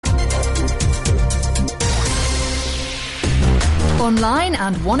Online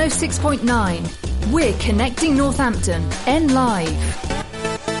and 106.9. We're connecting Northampton. N Live.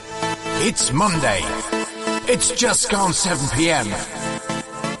 It's Monday. It's just gone 7 p.m.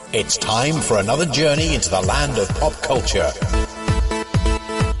 It's time for another journey into the land of pop culture.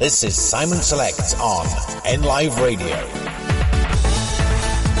 This is Simon Selects on N Live Radio.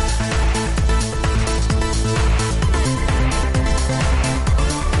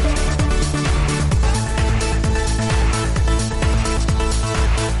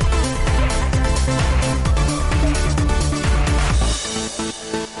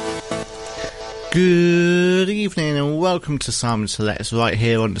 Good evening and welcome to Simon Selects right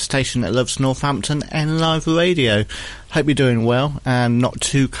here on the station that loves Northampton, N Live Radio. Hope you're doing well and not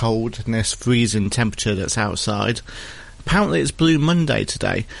too cold in this freezing temperature that's outside. Apparently it's Blue Monday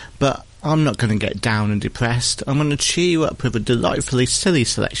today, but I'm not going to get down and depressed. I'm going to cheer you up with a delightfully silly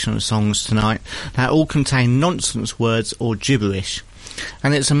selection of songs tonight that all contain nonsense words or gibberish.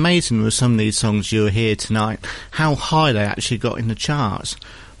 And it's amazing with some of these songs you'll hear tonight how high they actually got in the charts.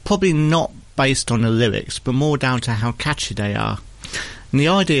 Probably not based on the lyrics, but more down to how catchy they are. And the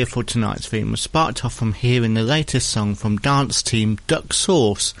idea for tonight's theme was sparked off from hearing the latest song from dance team Duck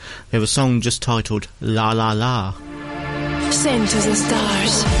Sauce. They have a song just titled La La La. Sing to the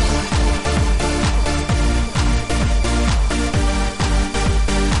stars.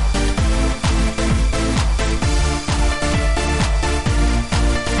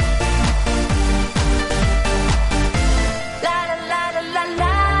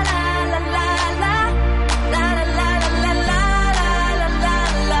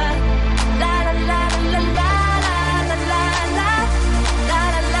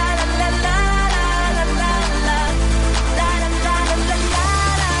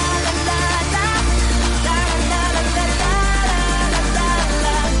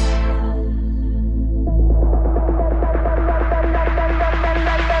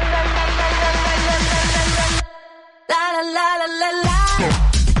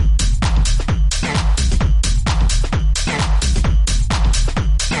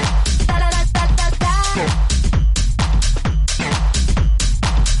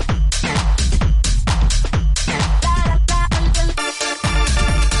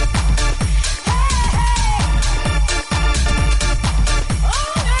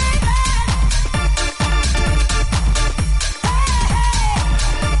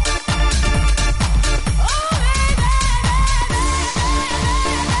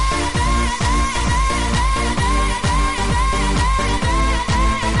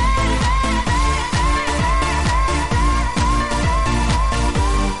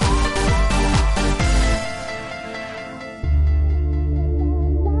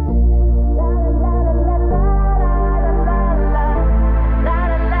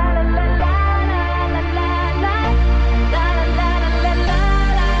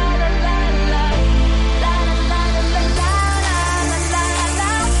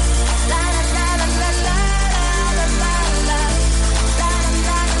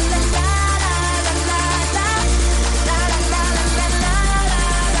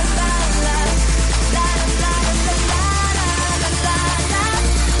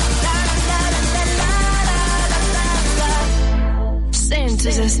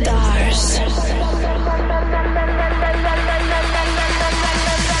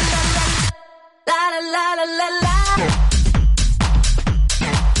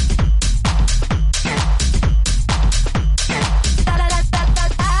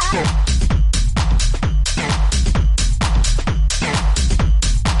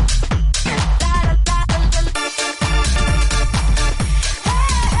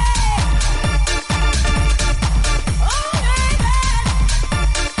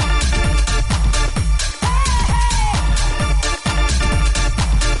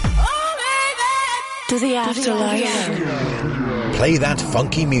 Play that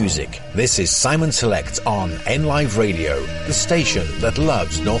funky music. This is Simon Selects on N Live Radio, the station that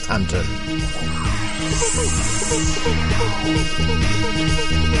loves Northampton.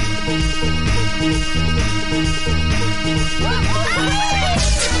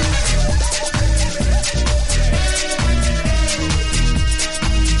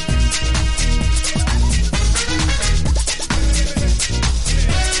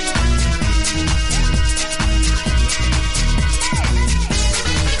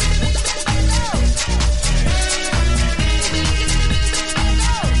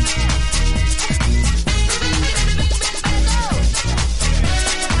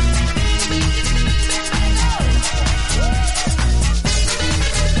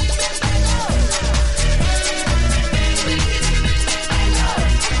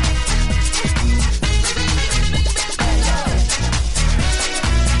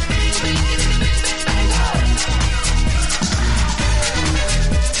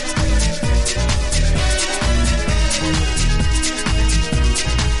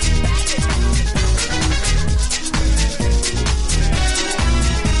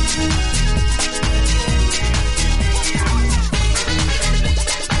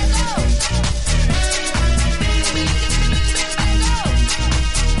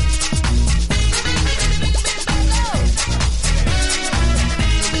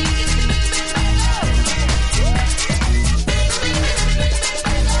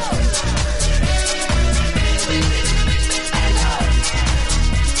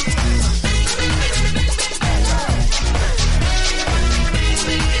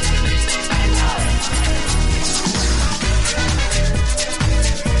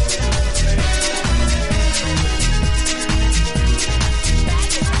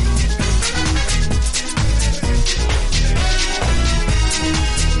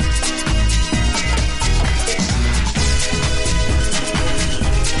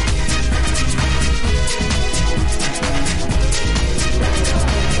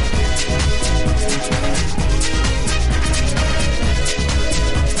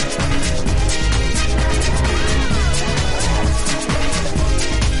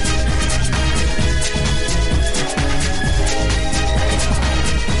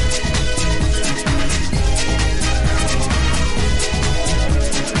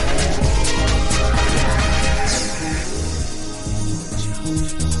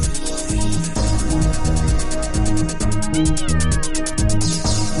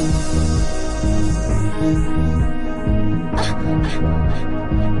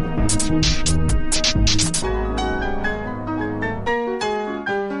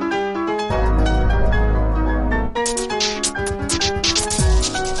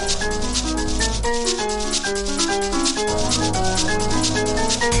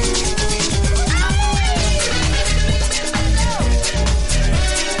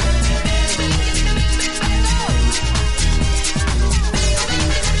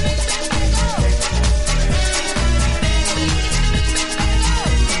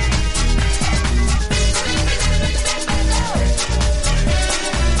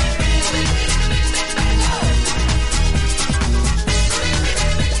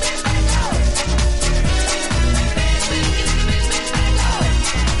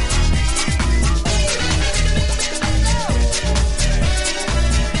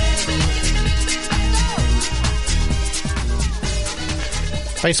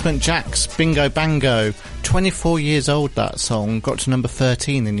 Basement Jaxx, Bingo Bango. 24 years old, that song. Got to number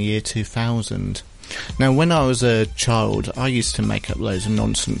 13 in the year 2000. Now, when I was a child, I used to make up loads of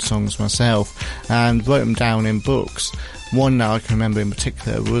nonsense songs myself and wrote them down in books. One that I can remember in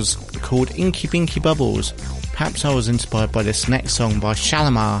particular was called Inky Binky Bubbles. Perhaps I was inspired by this next song by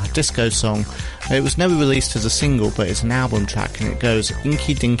Shalimar, a disco song. It was never released as a single, but it's an album track, and it goes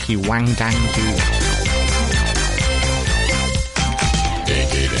Inky Dinky Wang Dang Doo.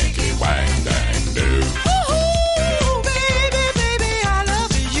 Dinky dinky wang dang do. Ooh, baby, baby, I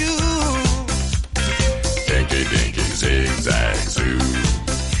love you. Dinky dinky zigzag zoo.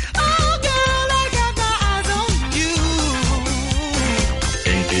 Oh, girl, I got my eyes on you.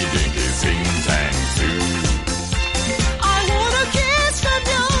 Dinky dinky zing zang zoo. I want a kiss from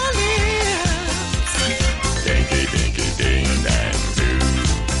your lips. Dinky dinky ding dang zoo.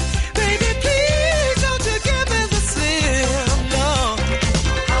 Baby, please don't you give me the slip.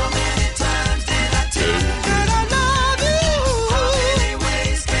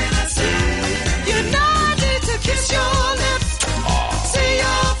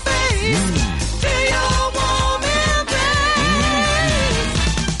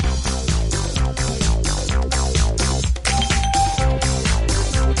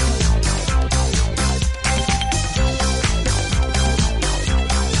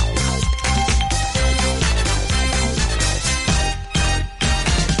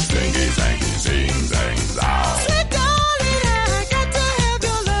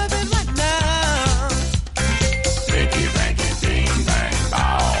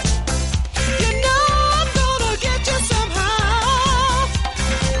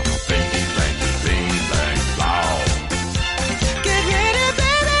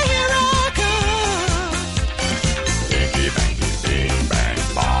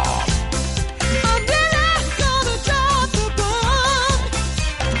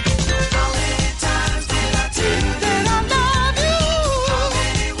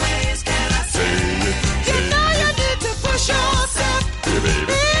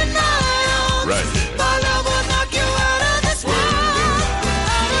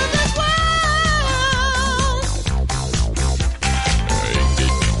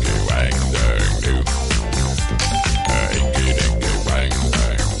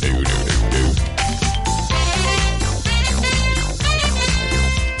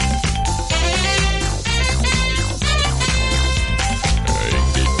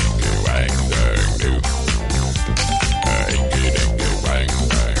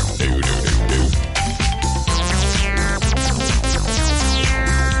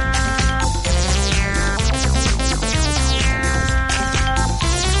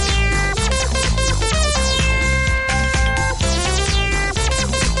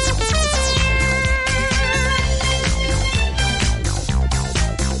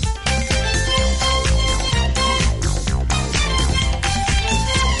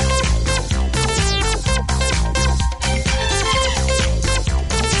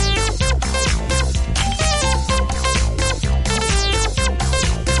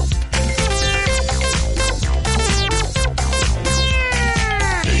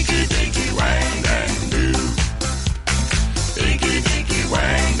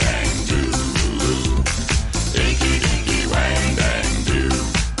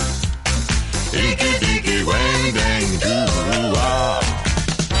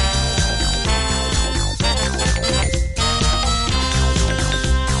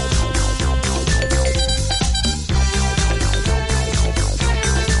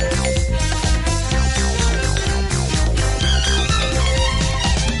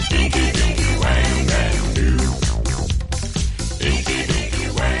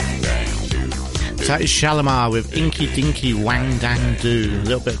 That is Shalimar with Inky Dinky Wang Dang Do. A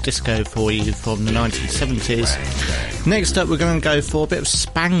little bit of disco for you from the 1970s. Next up, we're going to go for a bit of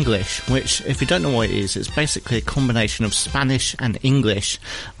Spanglish, which, if you don't know what it is, it's basically a combination of Spanish and English,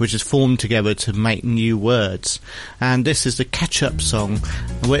 which is formed together to make new words. And this is the Ketchup song,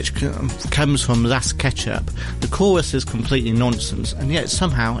 which comes from Las Ketchup. The chorus is completely nonsense, and yet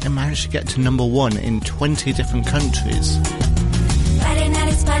somehow it managed to get to number 1 in 20 different countries. Friday night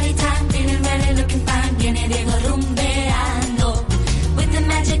is party time, feeling ready, looking fine, viene Diego rumbeando. With the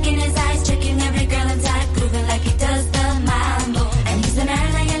magic in his eyes, tricking every girl inside, grooving like he does the mambo. And he's the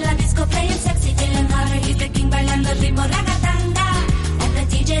man in la disco, playing sexy, feeling hotter, he's the king, bailando el ritmo ragatanga. And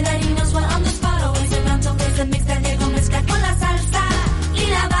the DJ that he knows well on the spot, always around to play the mix that Diego mezcla con la salsa. Y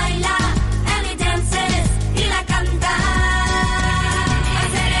la baila, and he dances, y la canta.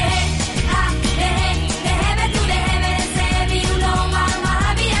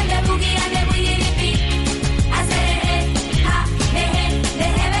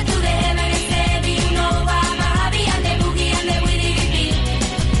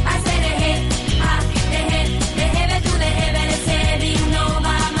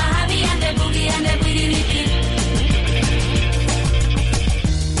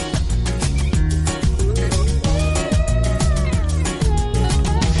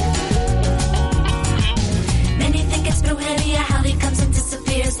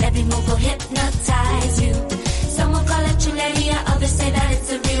 Every move will hypnotize you. Some will call it chuleria, others say that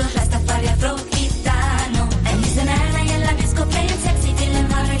it's a real Rastafari Afro Gitano. And he's an ally in la disco, playing sexy, feeling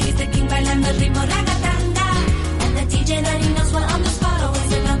hotter. He's the king, bailando el ritmo ragatanga. And the DJ that he knows well on the spot,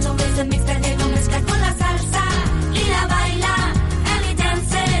 always around to raise the mix that Diego mezcla con la salsa. Y la baila, and he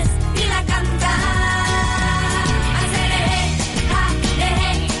dances, y la canta.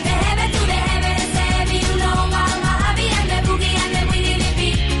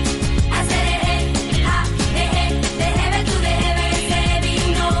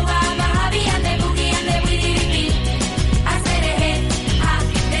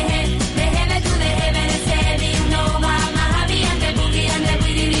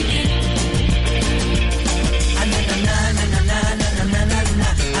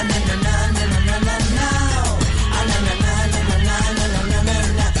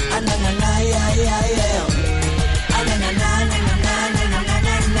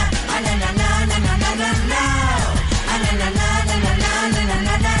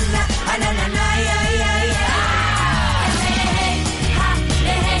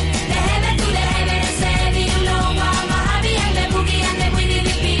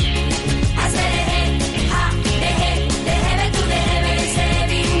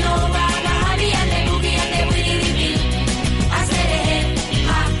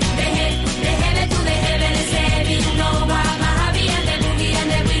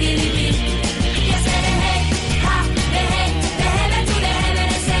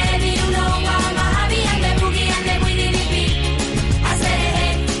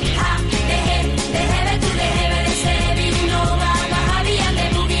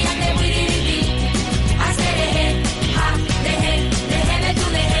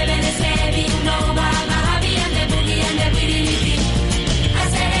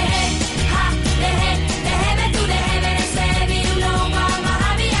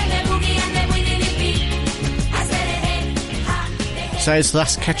 So it's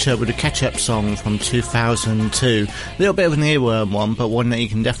Las Ketchup with a Ketchup song from 2002. A little bit of an earworm one, but one that you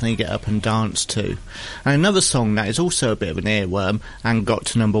can definitely get up and dance to. And another song that is also a bit of an earworm and got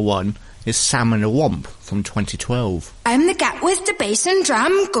to number 1 is Sam and the Womp from 2012. I'm the cat with the bass and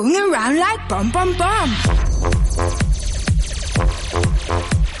drum, going around like bum bum bum.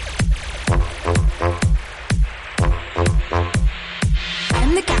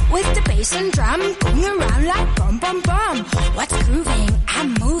 I'm the cat with the bass and drum, going around like bum bum bum. What's grooving?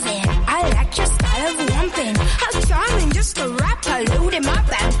 I'm moving. I like your style of womping. How charming, just a rapper. Load him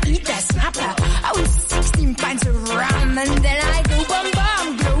up and eat that snapper. I was 16 pints of rum and then I go bum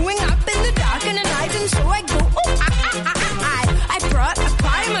bum. Growing up in the dark in the night and so I go oh I brought a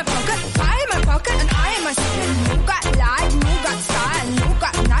pie in my pocket and I am a student. No got life, no got style, no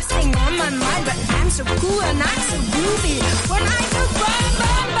got nothing on my mind, but I'm so cool and I'm so groovy when I go bum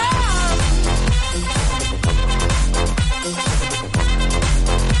bum bum.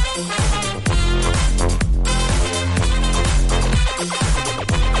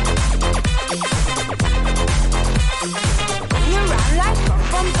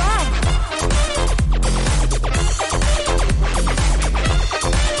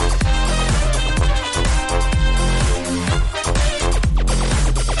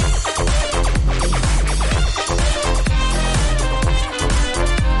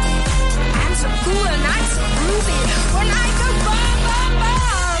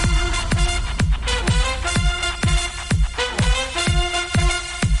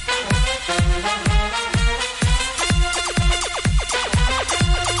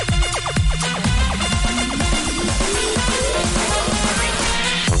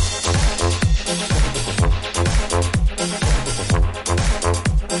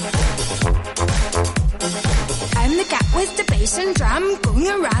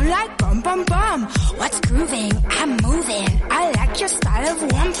 going around like bum bum bum. What's grooving? I'm moving. I like your style of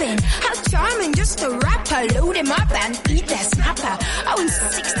womping. How charming, just a rapper. Load him up and eat that snapper. I win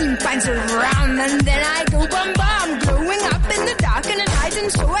 16 pints around and then I go bum bum. Glowing up in the dark and the night,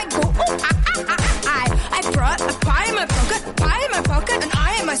 and so I go I brought a pie in my pocket, and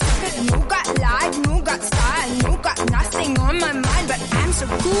I am a sucker. No got life, no got style, no got nothing on my mind, but I'm so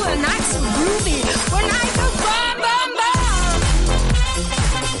cool and I'm so groovy when I go bum bum bum.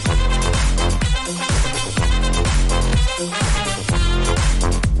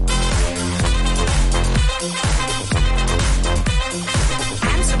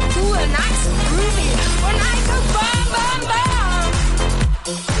 I'm so cool and I'm so groovy when I go bum bum bum.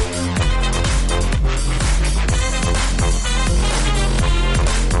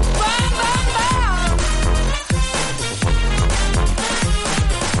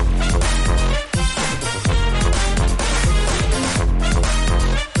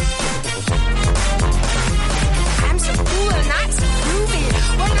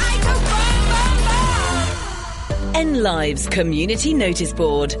 Live's Community Notice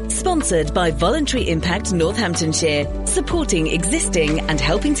Board, sponsored by Voluntary Impact Northamptonshire, supporting existing and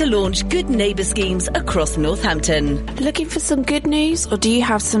helping to launch good neighbour schemes across Northampton. Looking for some good news, or do you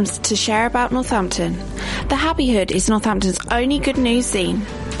have some to share about Northampton? The Happy Hood is Northampton's only good news zine.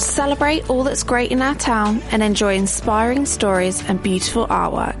 Celebrate all that's great in our town and enjoy inspiring stories and beautiful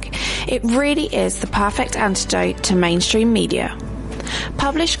artwork. It really is the perfect antidote to mainstream media.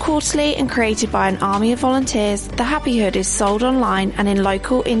 Published quarterly and created by an army of volunteers, The Happy Hood is sold online and in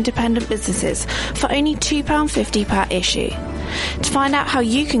local independent businesses for only £2.50 per issue. To find out how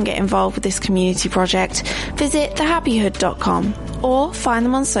you can get involved with this community project, visit thehappyhood.com or find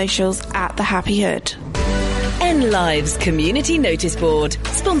them on socials at The Happy Hood. Live's Community Notice Board,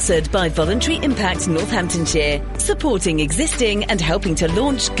 sponsored by Voluntary Impact Northamptonshire, supporting existing and helping to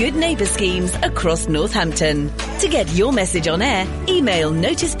launch good neighbour schemes across Northampton. To get your message on air, email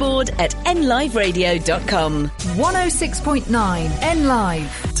noticeboard@nliveradio.com. 106.9 N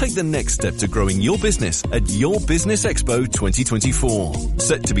Live. Take the next step to growing your business at Your Business Expo 2024.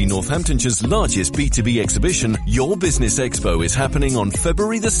 Set to be Northamptonshire's largest B2B exhibition, Your Business Expo is happening on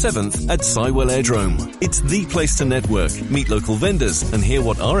February the 7th at Sywell Airdrome. It's the place to network, meet local vendors, and hear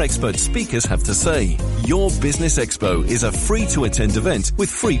what our expert speakers have to say. Your Business Expo is a free-to-attend event with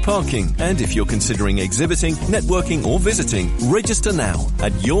free parking. And if you're considering exhibiting, networking, or visiting, register now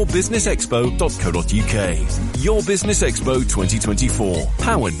at yourbusinessexpo.co.uk. Your Business Expo 2024,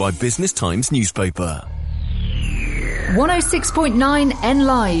 powered by Business Times newspaper. 106.9 N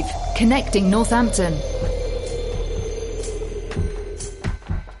Live, connecting Northampton.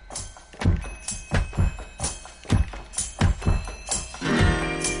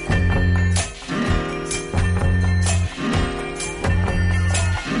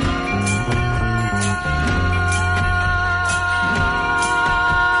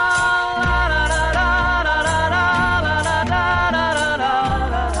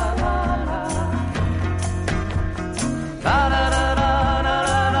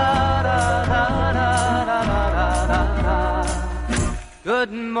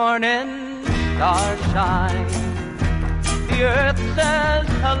 Good morning, starshine. The earth says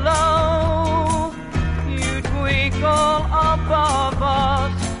hello. You twinkle above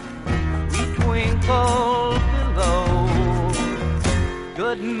us, we twinkle below.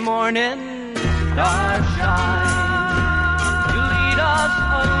 Good morning, starshine. You lead us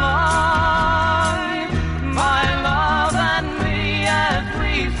along, my love and me, as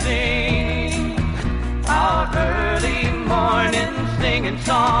we sing our early morning singing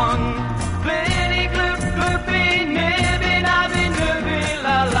song. Blitty gloop gloopy, nibby nabby nooby,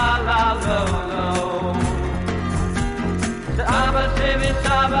 la la la lo lo. Saba sibby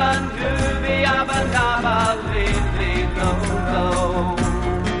saba nooby abba dabba lee lee lo lo.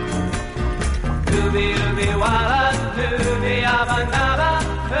 Dooby dooby walla dooby abba dabba,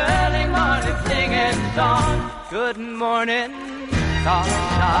 early morning singing song. Good morning,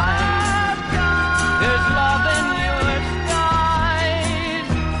 starshine. There's love in your skies,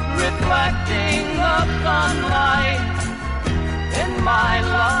 reflecting the sunlight in my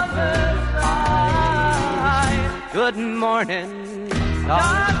lover's eyes. Good morning,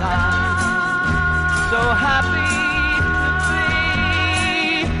 sunshine. So happy to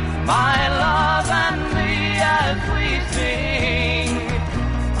be, my love and me, as we sing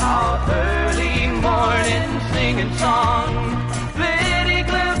our early morning singing song. Blitty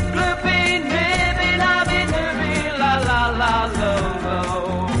gloop gloopy, nibby nabby nooby, la la la lo lo.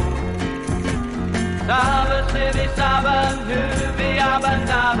 Saba sibby saba nooby abba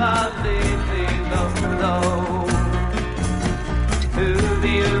dabba lee lee lo lo.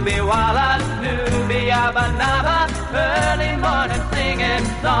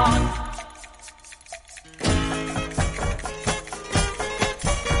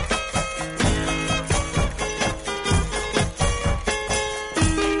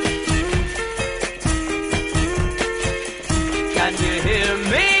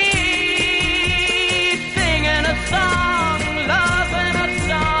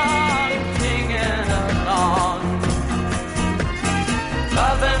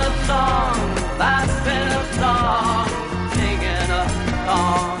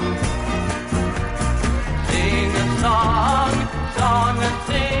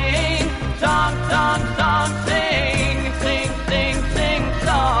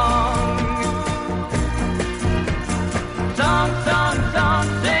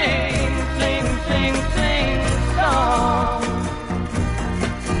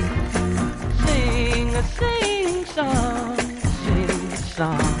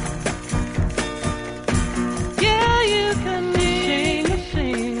 song. Yeah, you can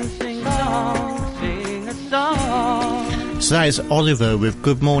sing a song. So that is Oliver with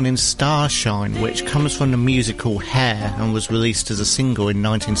Good Morning Starshine, which comes from the musical Hair and was released as a single in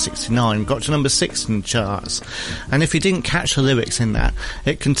 1969. Got to number 6 in the charts. And if you didn't catch the lyrics in that,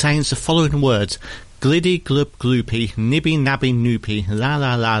 it contains the following words: gliddy glub gloopy, nibby nabby noopy, la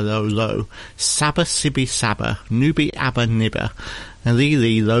la la lo lo, sabba sibby sabba, nooby abba nibba, lee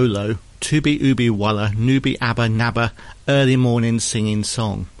lee lo lo, tooby ooby walla, nooby abba nabba, early morning singing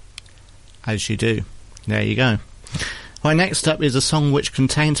song. As you do. There you go. Right, next up is a song which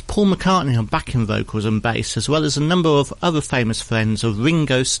contains Paul McCartney on backing vocals and bass, as well as a number of other famous friends of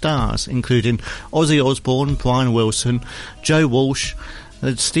Ringo Starr's, including Ozzy Osbourne, Brian Wilson, Joe Walsh,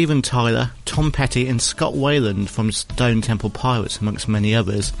 Steven Tyler, Tom Petty and Scott Weiland from Stone Temple Pilots, amongst many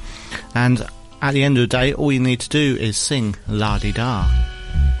others. And at the end of the day, all you need to do is sing La-di-da.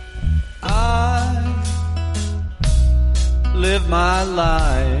 I live my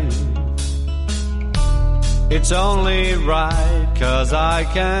life, it's only right 'cause I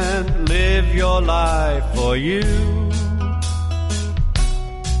can live your life for you.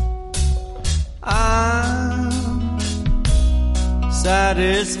 I'm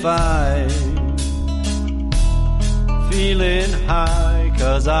satisfied, feeling high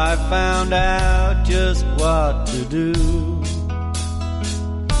 'cause I found out just what to do.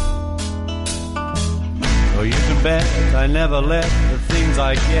 Oh, you can bet I never let the things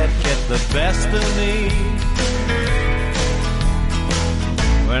I get the best of me.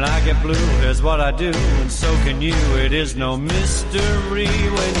 When I get blue, here's what I do, and so can you. It is no mystery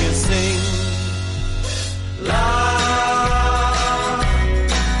when you sing la,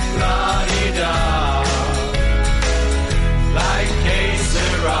 la-di-da, like que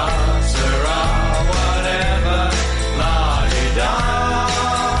sera, sera, whatever, la-di-da,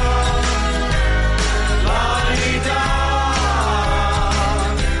 la-di-da.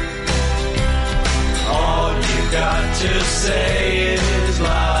 All you got to say is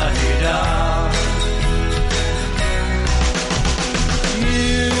la-di-da.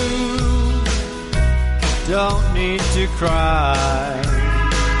 You don't need to cry,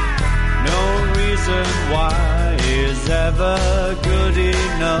 no reason why is ever good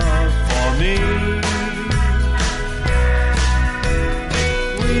enough for me.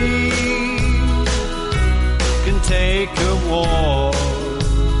 We can take a walk,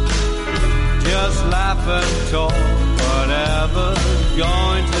 just laugh and talk, whatever's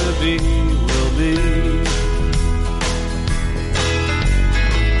going to be will be.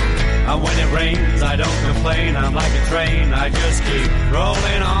 And when it rains, I don't complain, I'm like a train, I just keep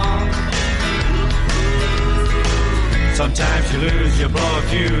rolling on. Sometimes you lose, you blow a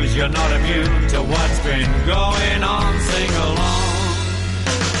fuse, you're not immune to what's been going on. Sing along.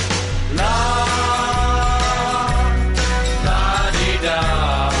 La, la-di-da,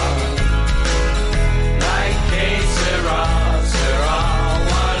 like que sera, sera,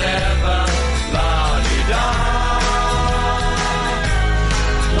 whatever, la-di-da,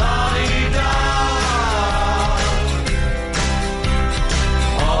 la-di-da.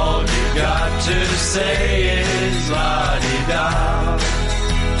 All you got to say is la-di-da.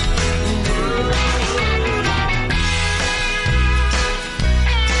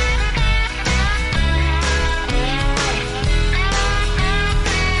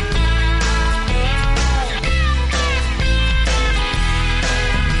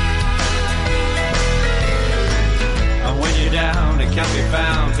 And when you're down, it can be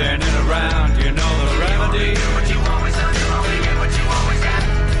found, turning around, you know the remedy.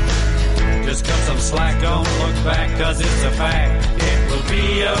 Just cut some slack, don't look back, 'cause it's a fact. It will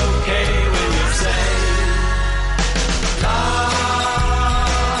be okay when you say la,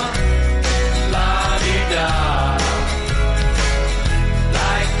 la-di-da,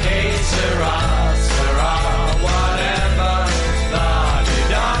 like que sera, sera, whatever,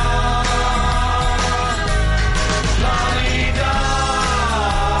 la-di-da, la-di-da.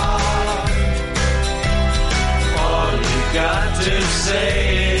 All you got to say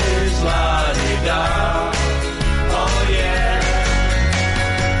is la-di-da. Oh yeah,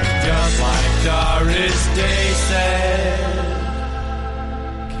 just like Doris Day said,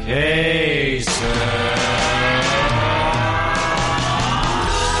 K-Sir.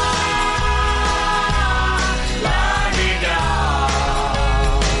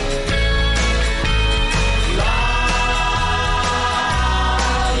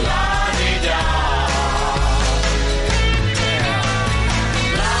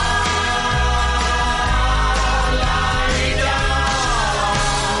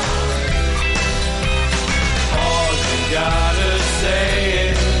 All you gotta say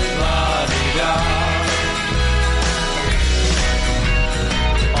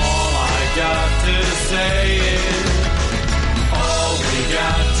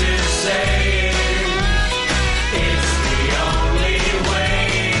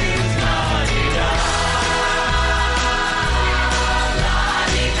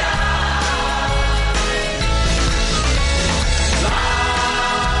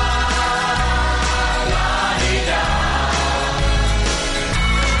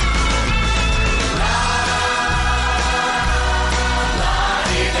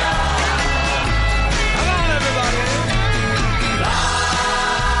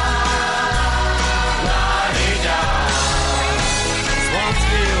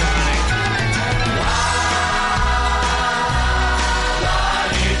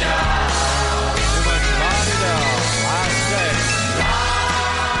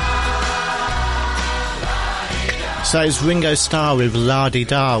So it's Ringo Starr with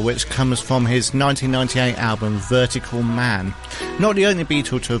La-Di-Da, which comes from his 1998 album Vertical Man. Not the only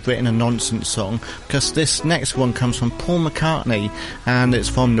Beatle to have written a nonsense song, because this next one comes from Paul McCartney, and it's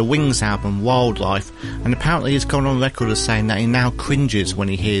from the Wings album Wildlife, and apparently he's gone on record as saying that he now cringes when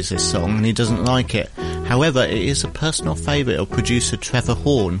he hears this song and he doesn't like it. However, it is a personal favourite of producer Trevor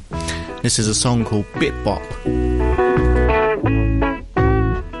Horn. This is a song called Bip Bop.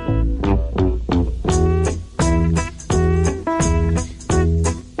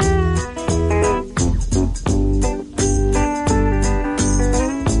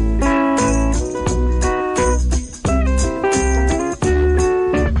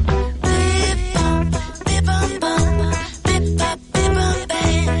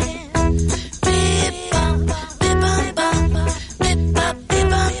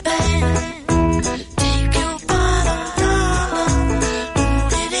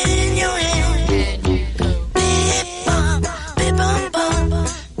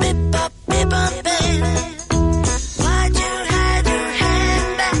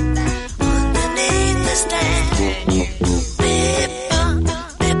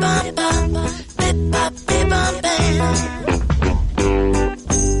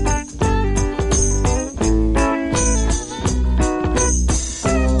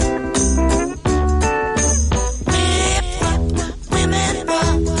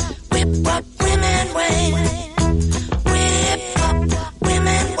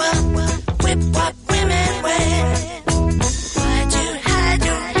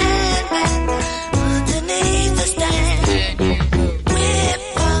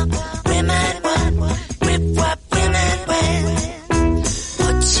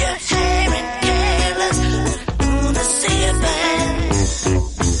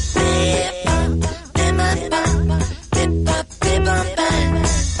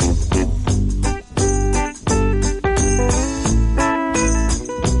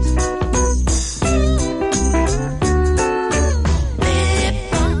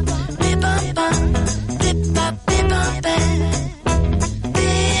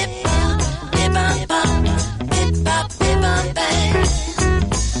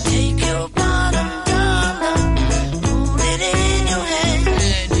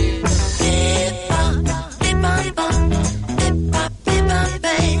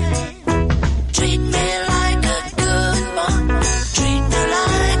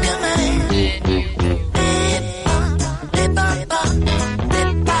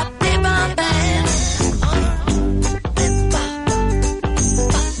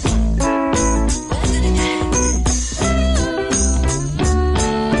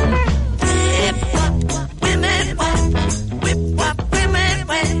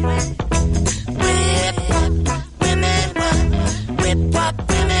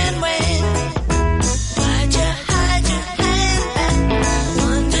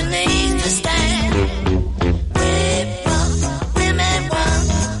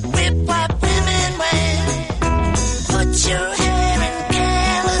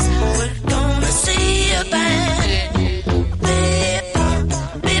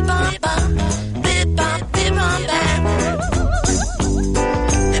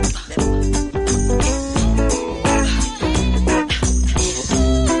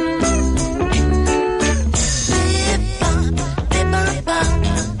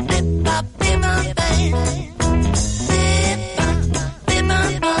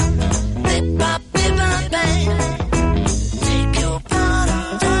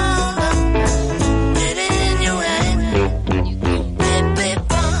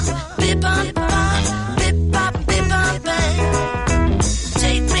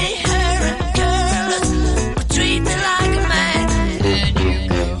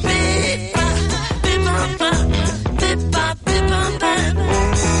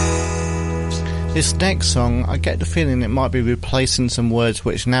 This next song, I get the feeling it might be replacing some words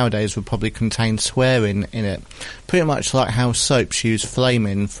which nowadays would probably contain swearing in it. Pretty much like how soaps use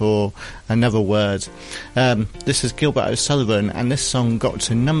flaming for another word. This is Gilbert O'Sullivan, and this song got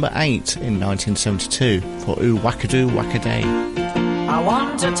to number 8 in 1972 for Ooh Wackadoo Wackaday. I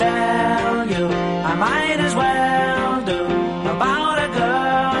want to tell you, I might as well do, about a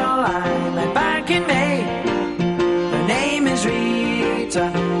girl I met back in May. Her name is Rita,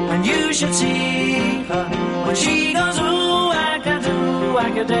 and you should see her when she goes ooh wackadoo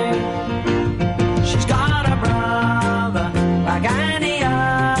wackaday. She's got a brother like any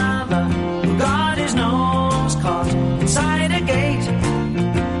other who got his nose caught inside a gate,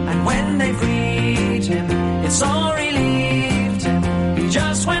 and when they freed him, it so relieved him. He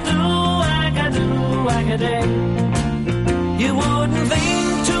just went ooh wackadoo wackaday. You wouldn't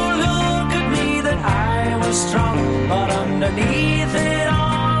think to look at me that I was strong, but underneath it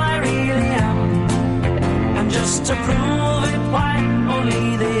all I really am. And just to prove it, why,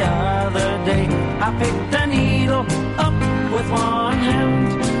 only the other day I picked a needle up with one hand.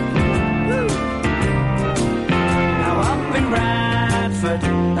 Woo. Now up in Bradford,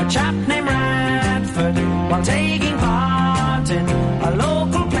 a chap named Radford, while taking part in a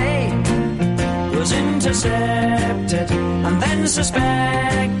local play, was intercepted and then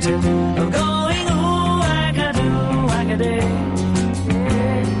suspected of going ooh-wacka-doo, wacka-day.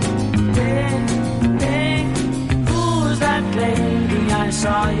 Who's that lady I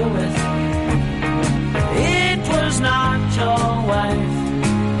saw you with? It was not your wife.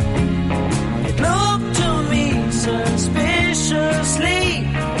 It looked to me suspiciously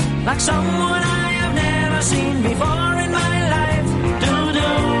like someone I have never seen before in my life.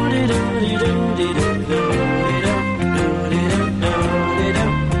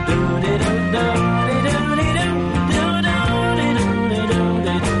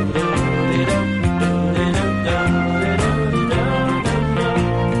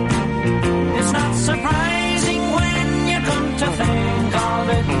 It's not surprising when you come to think of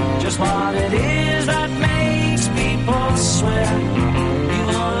it, just what it is that makes people swear. You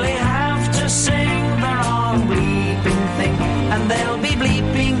only have to sing the wrong bleeping thing, and they'll be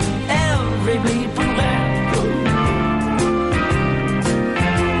bleeping every bleep from there.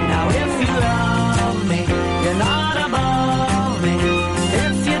 Now if you love me, you're not above me.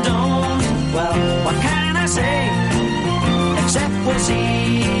 If you don't, well, what can I say? Except we'll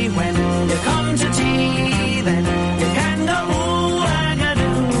see when you come to tea, then you can go ooh,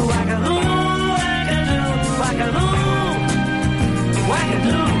 wacka-doo, wacka-doo, wacka-doo, wacka-doo,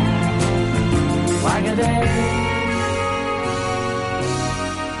 wacka-doo, wacka-day.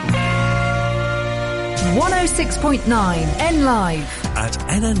 106.9 N Live. At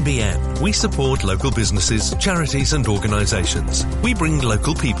NNBN, we support local businesses, charities and organisations. We bring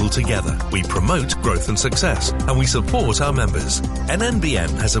local people together. We promote growth and success, and we support our members.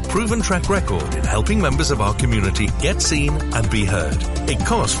 NNBN has a proven track record in helping members of our community get seen and be heard. It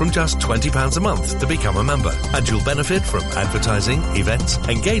costs from just £20 a month to become a member, and you'll benefit from advertising, events,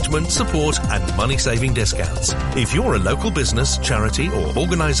 engagement, support and money-saving discounts. If you're a local business, charity or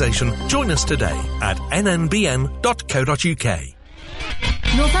organisation, join us today at nnbn.co.uk.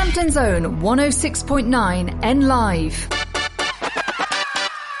 Northampton's own 106.9 N Live.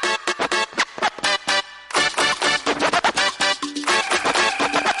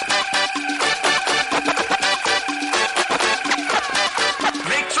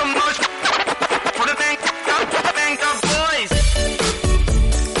 Make some noise for the bank of boys.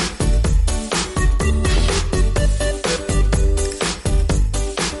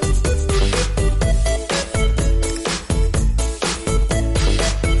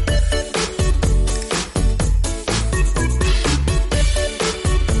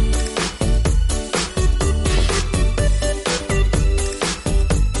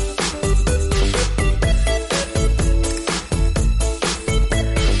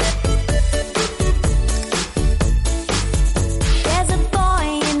 There's a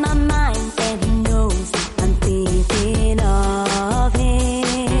boy in my mind and he knows I'm thinking of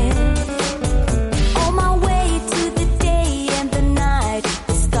him. On my way to the day and the night,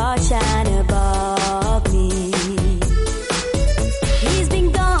 the stars shine above me. He's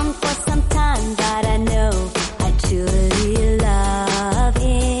been gone for some time, but I know I truly love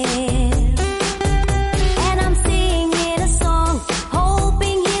him. And I'm singing a song,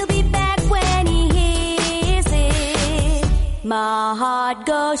 hoping he'll be back when he hears it. My heart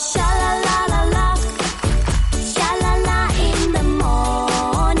goes sha-la-la-la-la, sha-la-la in the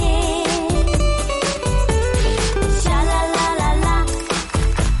morning. Sha-la-la-la-la,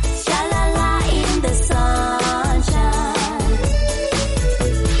 sha-la-la in the sunshine.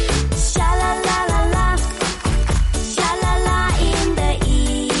 Sha-la-la-la-la, sha-la-la in the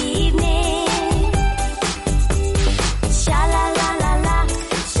evening. Sha-la-la-la-la,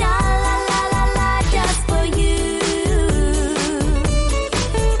 sha-la-la-la-la, just for you.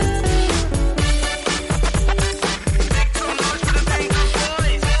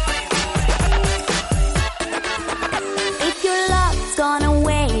 If your love's gone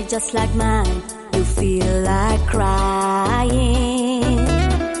away just like mine, you feel like crying.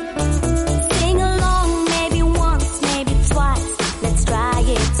 Sing along, maybe once, maybe twice. Let's try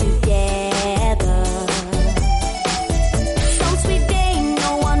it together. Some sweet day,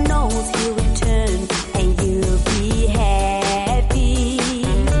 no one knows he'll return, and you'll be happy.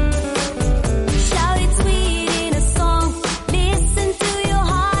 Shout it sweet in a song. Listen to your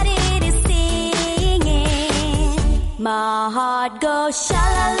heart, it is singing. My heart goes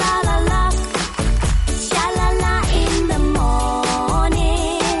sha-la-la-la-la,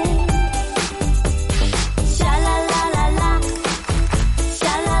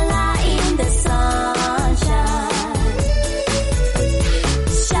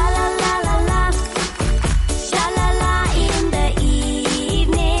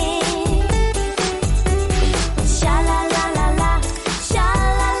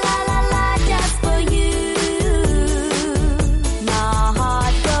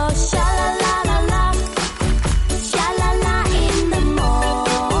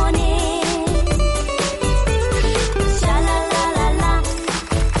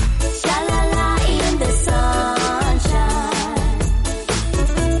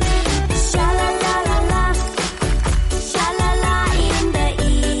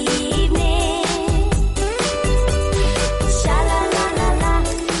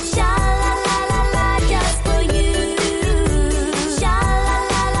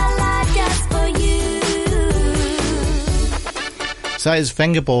 So that is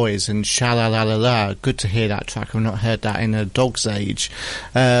Venga Boys and Sha-La-La-La-La. Good to hear that track. I've not heard that in a dog's age.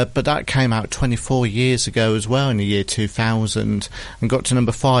 But that came out 24 years ago as well, in the year 2000, and got to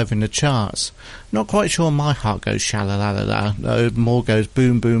number 5 in the charts. Not quite sure my heart goes Sha-La-La-La-La, though more goes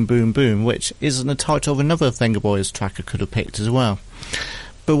Boom Boom Boom Boom, which isn't the title of another Venga Boys track I could have picked as well.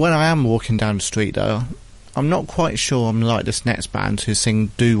 But when I am walking down the street, though, I'm not quite sure I'm like this next band who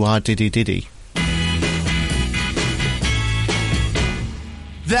sing Do-Wah Diddy Diddy.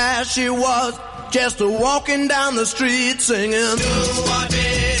 There she was, just walking down the street singing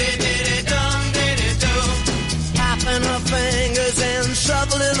do-wah-diddy-diddy-dum-diddy-do, tapping her fingers and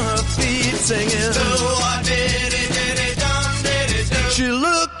shuffling her feet singing do-wah-diddy-diddy-dum-diddy-do. She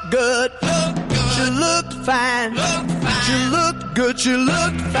looked good, she looked fine, she looked good, she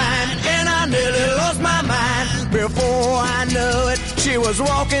looked fine, and I nearly lost my mind. Before I knew it, she was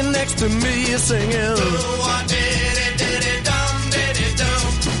walking next to me singing do-wah-diddy-diddy-dum,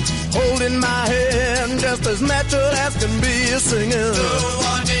 holding my hand just as natural as can be singing.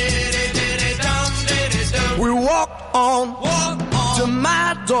 We walk on to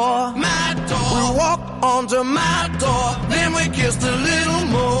my door. We walk on to my door. Then we kissed a little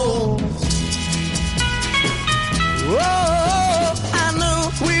more. Oh, I knew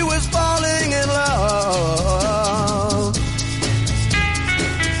we was falling in love.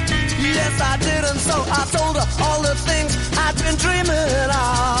 Yes, I did, and so I told her all the things I'd been dreaming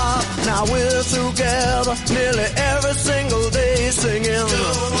of. Now we're together nearly every single day singing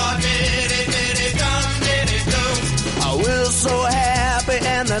do-wah-diddy-diddy-dum-diddy-do. Oh, we're so happy,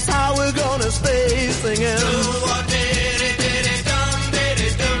 and that's how we're gonna stay singing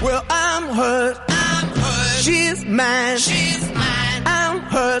do-wah-diddy-diddy-dum-diddy-do. Well, I'm hurt, she's mine, I'm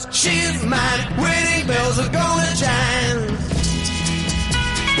hurt, she's mine. Wedding bells are gonna chime.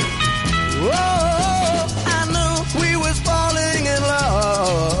 Whoa, I knew we was falling in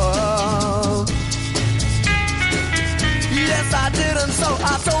love. Yes, I did, and so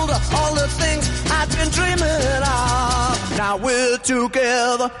I told her all the things I'd been dreaming of. Now we're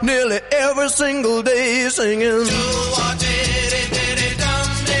together nearly every single day singing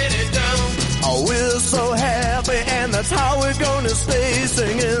do-wah-diddy-diddy-dum-diddy-do. Oh, we're so happy, and that's how we're gonna stay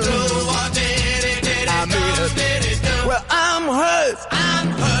singing do-wah-diddy-diddy-dum-diddy-do. Well, I'm hurt,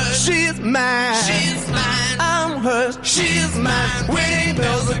 she's mine, I'm hers, she's mine. Wedding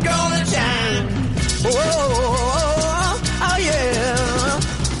bells are gonna chime. Oh, oh yeah.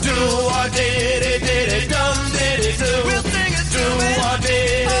 Do-wah-diddy-diddy-dum-diddy-do. We'll sing it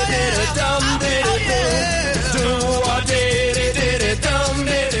do-wah-diddy-diddy-dum-diddy-do.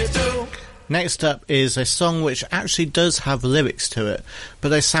 Do-wah-diddy-diddy-dum-diddy-do. Next up is a song which actually does have lyrics to it, but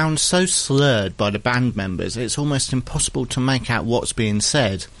they sound so slurred by the band members it's almost impossible to make out what's being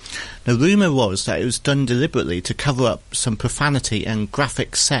said. The rumour was that it was done deliberately to cover up some profanity and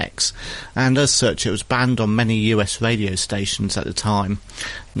graphic sex, and as such it was banned on many US radio stations at the time.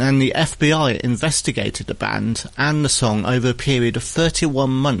 And the FBI investigated the band and the song over a period of 31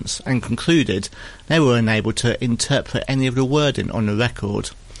 months and concluded they were unable to interpret any of the wording on the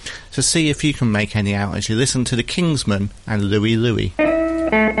record. So see if you can make any out as you listen to the Kingsmen and Louie Louie.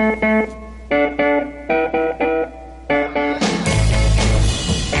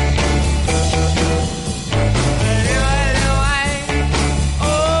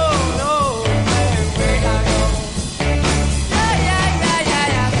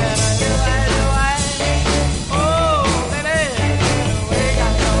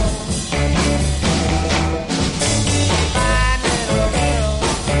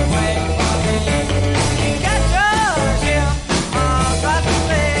 Got yours, yeah, got the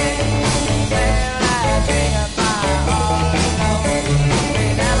thing.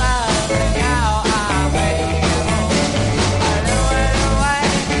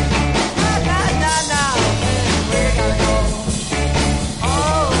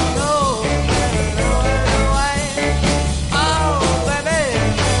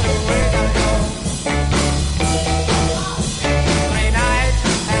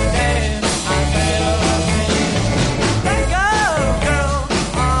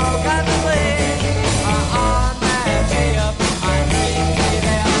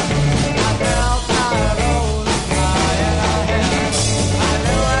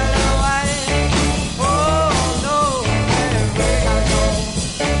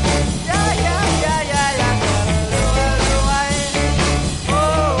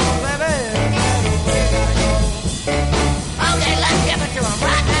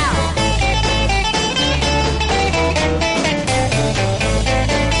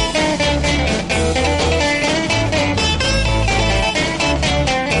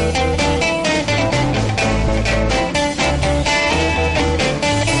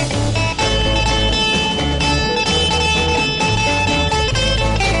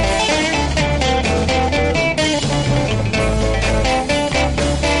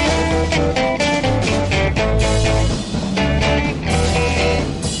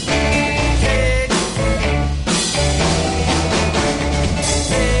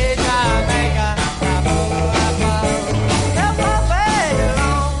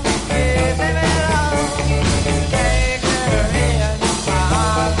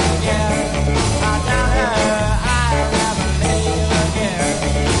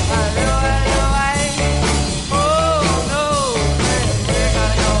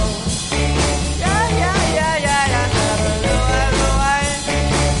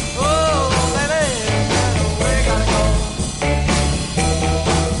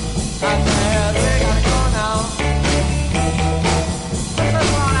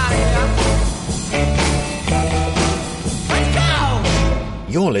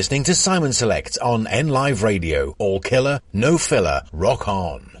 listening to Simon Select on NLive Radio. All killer, no filler, rock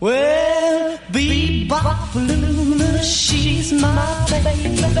on. Well, Bebop-a-lula, she's my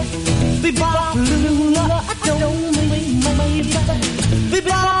baby. Bebop-a-lula, I don't mean my baby.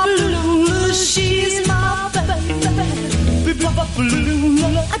 Bebop-a-lula, she's my baby.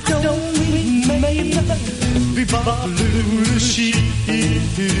 Bebop-a-lula, I don't mean my baby. Bebop-a-lula, she's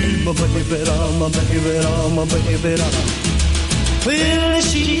my baby, my baby, my baby. Well,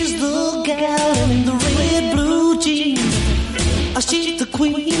 she's the gal in the red blue jeans. She's the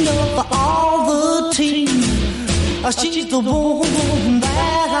queen of all the team. She's the woman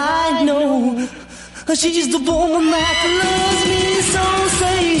that I know. She's the woman that loves me so.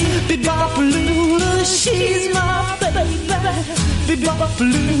 Say, Bebop-a-lula, she's my baby.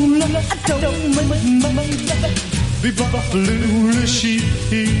 Bebop-a-lula, I don't mind my baby. Bebop-a-lula, she's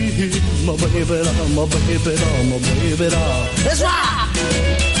my baby, my baby, my baby. Let's rock!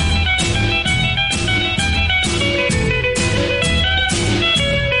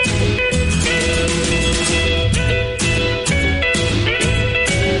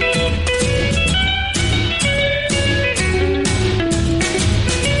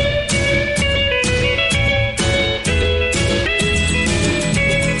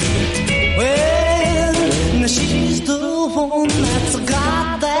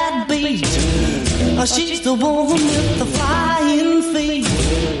 She's the one with the flying feet.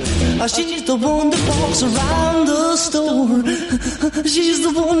 She's the one that walks around the store. She's the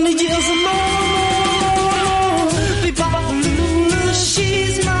one that yells more. Bebop-a-lula,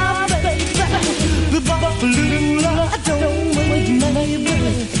 she's my baby. Bebop-a-lula, I don't wait my baby.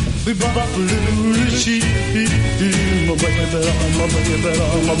 Bebop-a-lula, she's my baby, my baby,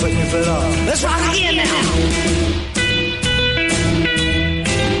 my baby. Let's rock again now.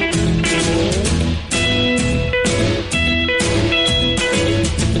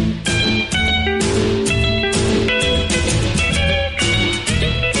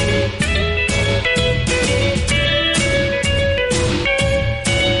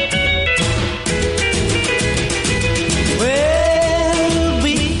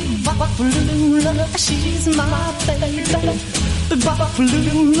 She's my baby.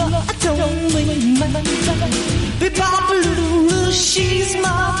 Bebop-a-lula, I don't mean my baby. Bebop-a-lula, she's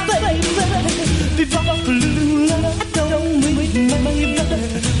my baby. Bebop-a-lula, I don't mean my baby.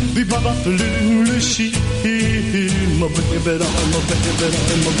 Bebop-a-lula, she's my baby, my baby, my baby.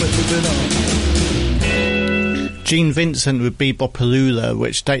 Gene Vincent with Bebop-a-lula,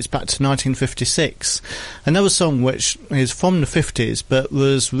 which dates back to 1956. Another song which is from the 50s but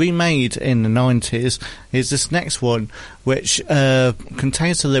was remade in the 90s is this next one, which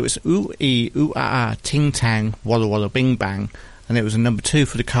contains the lyrics ooh-ee, ooh-ah-ah, ting-tang, walla-walla, bing-bang, and it was a number 2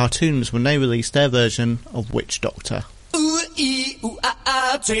 for the Cartoons when they released their version of Witch Doctor. Ooh-ee,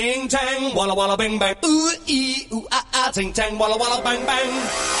 ooh-ah-ah, ting-tang, walla-walla, bing-bang. Ooh-ee, ooh-ah-ah, ting-tang, walla-walla, bang-bang.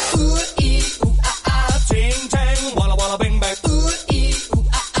 Ooh-ee, ooh-ah-ah, ting-tang, walla-walla, bing-bang. Ooh-ee,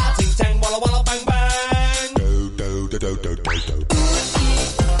 ooh-ah-ah, ting-tang, walla-walla, bang-bang. Do-do-do-do-do-do.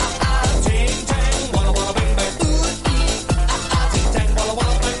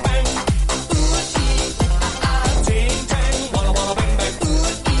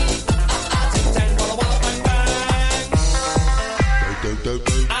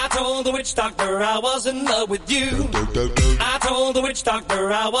 Witch doctor, I was in love with you. I told the witch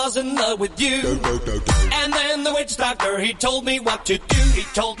doctor I was in love with you. And then the witch doctor, he told me what to do. He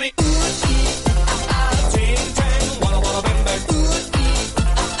told me, ooh, ting tang, walla walla bang bang. Ooh,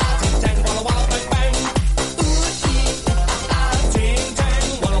 ting tang, walla walla bang bang. Ooh, ting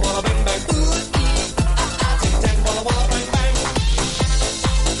tang, walla walla bang bang. Ooh, ting tang, walla walla bang bang.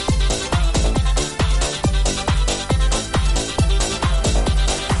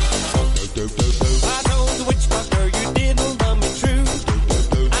 I told the witch doctor you didn't love me true.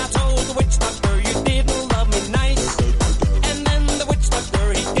 I told the witch doctor you didn't love me nice. And then the witch doctor,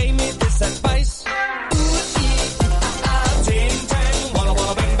 he gave me this advice. Ooh, ting tang,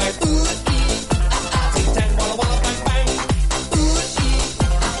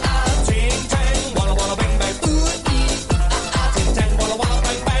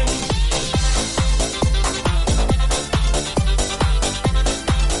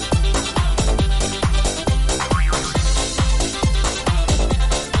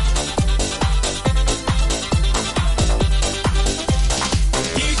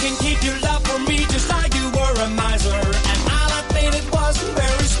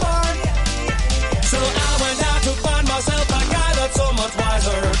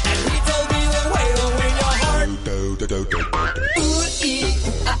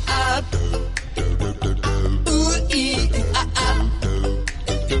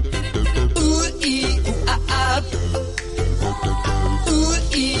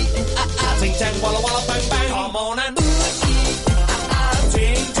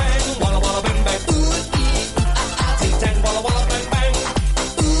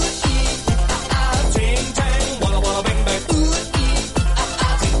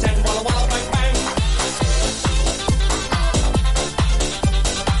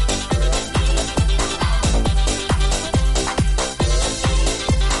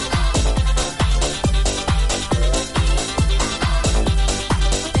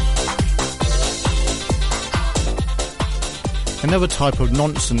 Another type of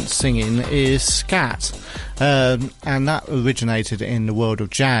nonsense singing is scat, and that originated in the world of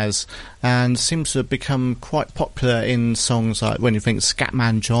jazz and seems to have become quite popular in songs like When You Think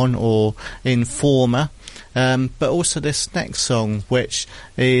Scatman John or Informer. But also this next song, which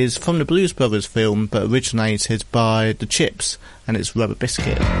is from the Blues Brothers film but originated by the Chips, and it's Rubber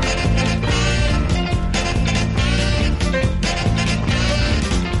Biscuit.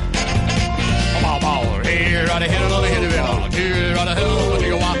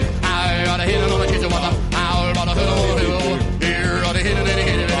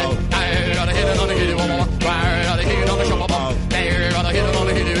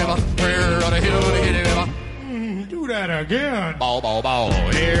 Again. Bow, bow, bow.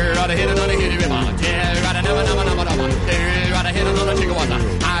 Here, right hit another hit river. Here, right never, never, never, never. Here, right hit another chicken water.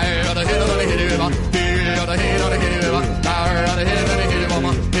 I right hit another hit river. Here, right hit another hit river. I right hit another hit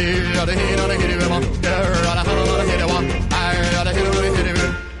river. Here, right hit another hit river. Here, right another hit river. I right hit another hit river.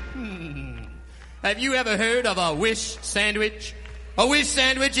 Have you ever heard of a wish sandwich? A wish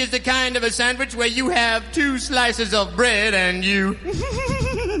sandwich is the kind of a sandwich where you have 2 slices of bread and you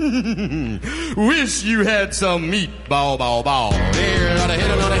wish you had some meat. Bow, bow, bow. Here, right hit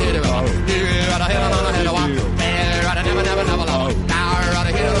another hit it. Here, right hit another hit it. Here, right never, never, never. Now,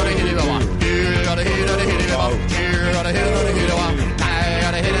 right hit another hit it. Here, right hit another hit it. Here, right hit another hit it. Here,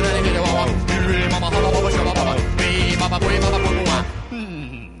 right hit another hit it. Here, mama, mama, mama, baby, mama, mama.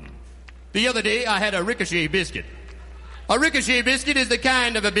 The other day, I had a ricochet biscuit. A ricochet biscuit is the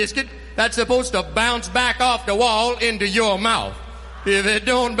kind of a biscuit that's supposed to bounce back off the wall into your mouth. If it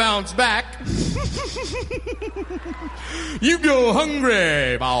don't bounce back, you go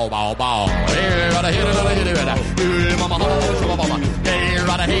hungry. Bow, bow, bow. Here, right hit another hit it. Here, mama, mama. Here,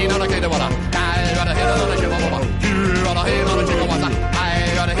 right hit another hit it. Here, right hit another hit it. Here, right hit another chicken water.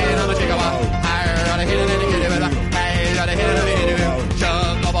 Here, right hit another chicken water. Here, right hit another hit it. Here, right hit another hit it.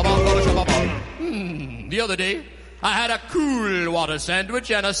 The other day, I had a cool water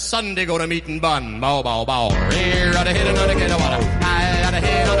sandwich and a Sunday go to meeting bun. Bow, bow, bow. Here, I hit another hit of water. I had a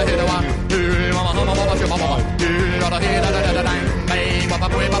hit on a hit of water. Here, mama, mama, mama, mama. Here, I hit another dime. Hey, papa,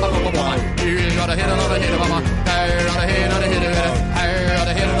 papa, papa. Here, I hit another hit of water. Here, I hit another hit of water. Here, I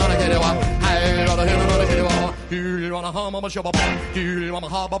hit another hit of water. Here, I hit another hit of water. Here, on a hum, mama, shabba. Here, mama,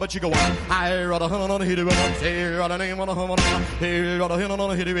 ha, baba, chica, water. Here, I hit another hit of water. Here, I name on a hum, here, I hit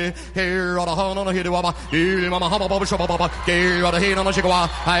another hit of water. Here, I hum, another hit of water. Here, mama, ha, baba, shabba, baba. Here, I hit another chica,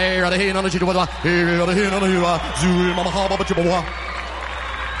 water. Here, I hit another chica, water. Here, I hit another hit of water. Here, mama, ha, baba, chica, water.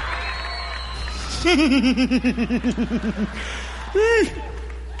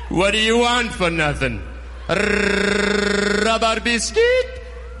 What do you want for nothing? Rubber biscuit?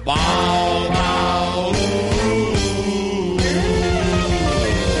 Bow, bow.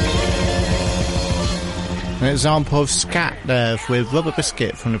 An example of scat there with Rubber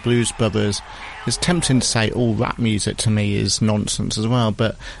Biscuit from the Blues Brothers. It's tempting to say all rap music to me is nonsense as well,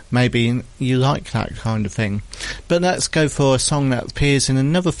 but maybe you like that kind of thing. But let's go for a song that appears in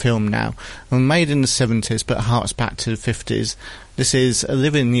another film now, made in the 70s but harks back to the 50s. This is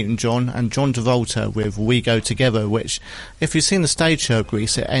Olivia Newton-John and John Travolta with We Go Together, which, if you've seen the stage show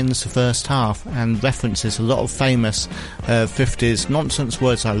Grease, it ends the first half and references a lot of famous 50s nonsense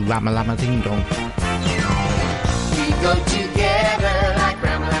words like Ram-a-lam-a-ding-dong. Go together like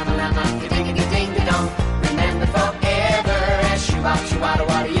Ram-a-lam-a-lam-a, ding-a-ding-a-ding-a-dong. Remember forever as shoo-bop, shoo-wada,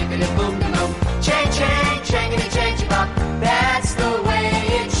 wada, yippity-boom-de-boom. Chang-chang, changity-chang-chang-bop, that's the way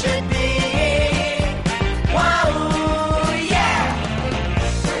it should be. Wow, yeah!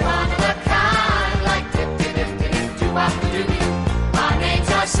 We're one of a kind, like dip-dip-dip-dip-doo-wop-doo-doo. Our names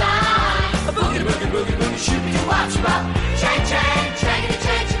are signed, boogie-boogie-boogie-boogie, shoot-doo-wop, shoo-bop. Chang-chang,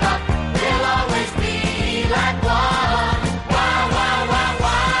 changity-chang-chang-bop, we'll always be like one.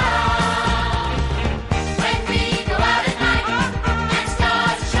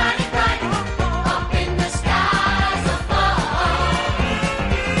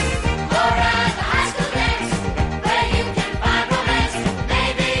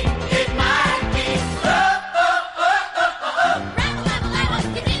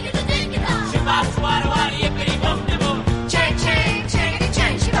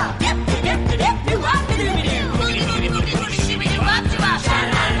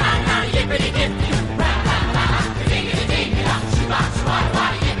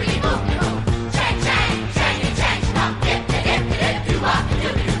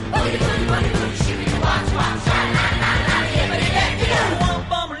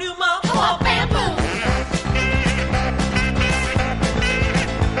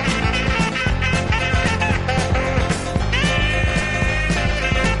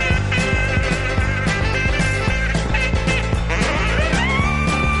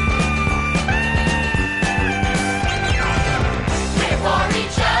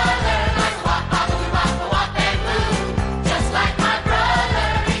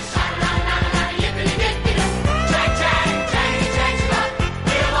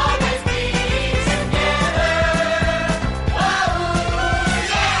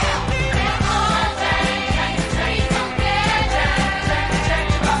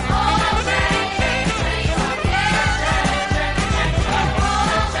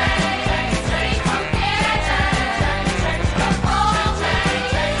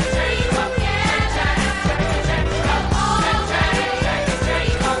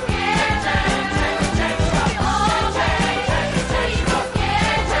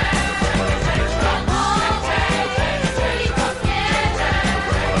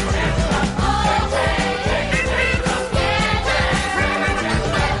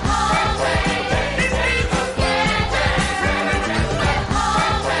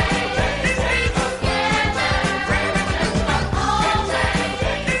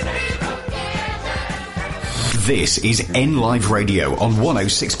 This is N Live Radio on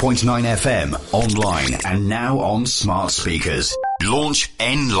 106.9 FM, online and now on smart speakers. Launch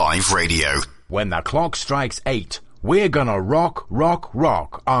N Live Radio. When the clock strikes 8, we're gonna rock, rock,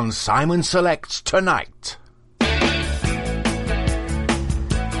 rock on Simon Selects tonight.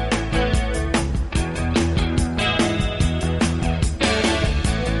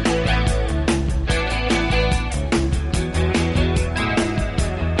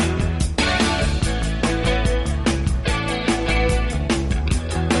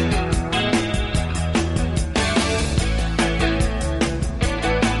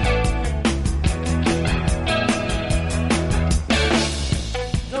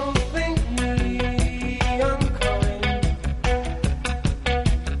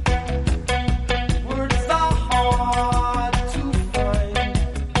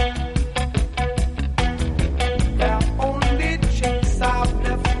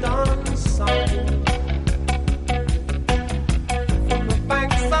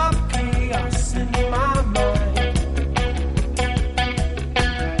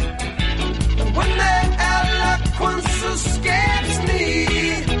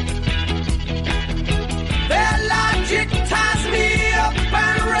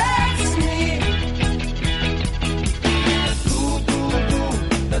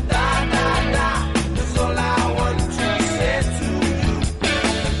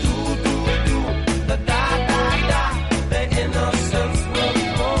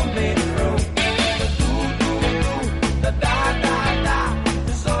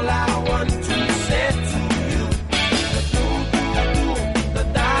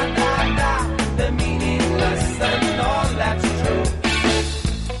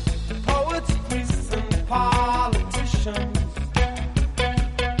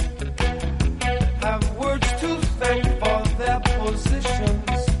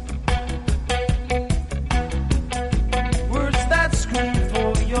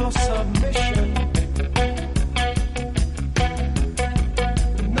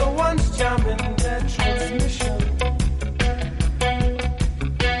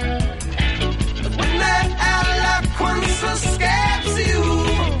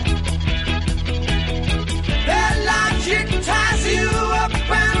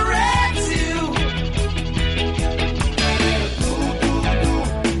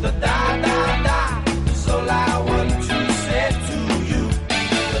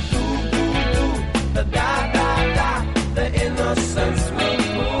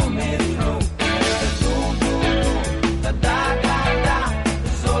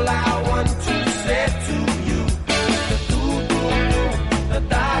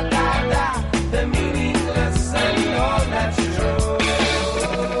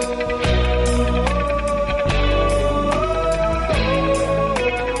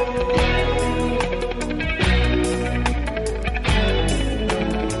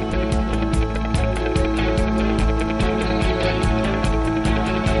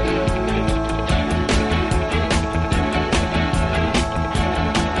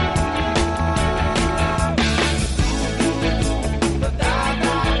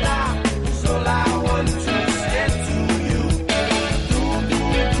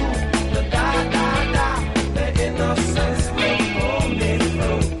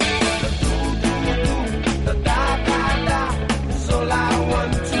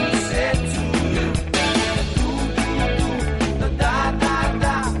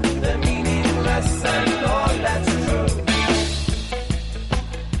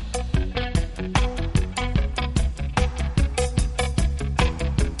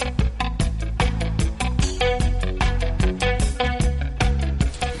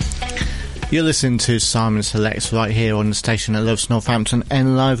 You're listening to Simon Selects right here on the station that loves Northampton,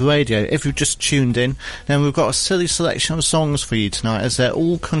 N Live Radio. If you've just tuned in, then we've got a silly selection of songs for you tonight, as they're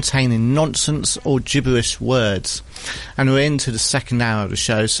all containing nonsense or gibberish words. And we're into the second hour of the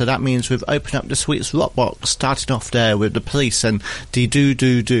show, so that means we've opened up this week's rock box, starting off there with The Police and Dee Doo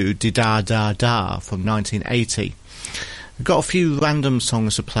Doo Doo Dee Da Da Da from 1980. We've got a few random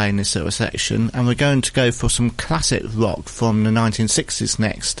songs to play in this little section, and we're going to go for some classic rock from the 1960s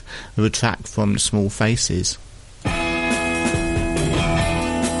next, with a track from The Small Faces.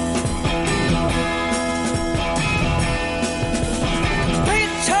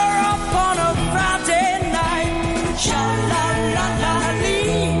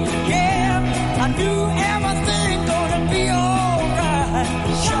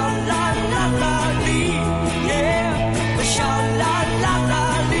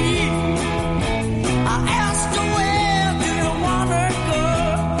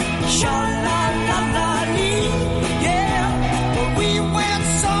 Sha la la la lee.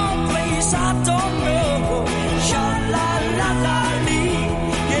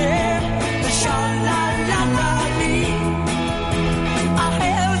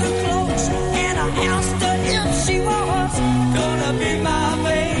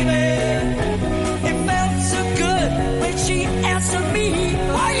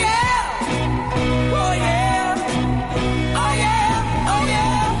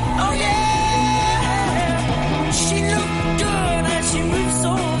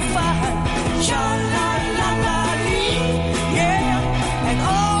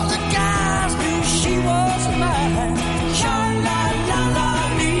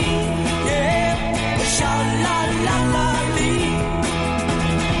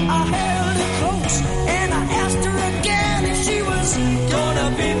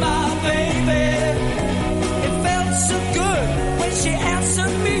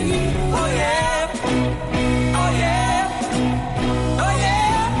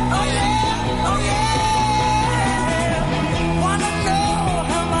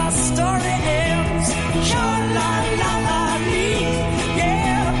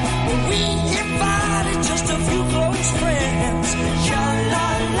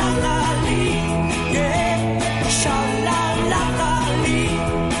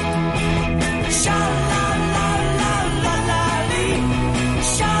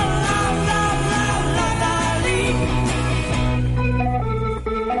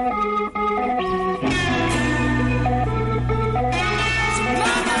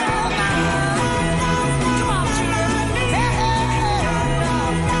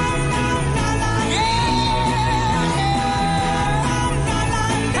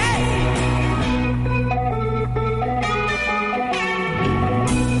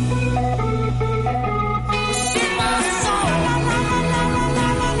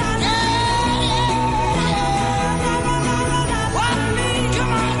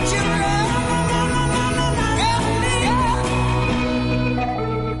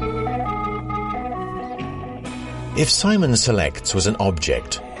 If Simon Selects was an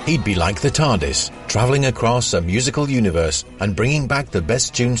object, he'd be like the TARDIS, travelling across a musical universe and bringing back the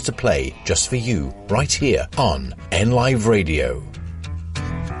best tunes to play just for you, right here on NLive Radio.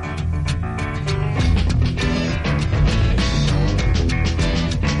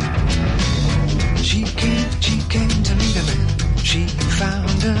 She came to meet a man. She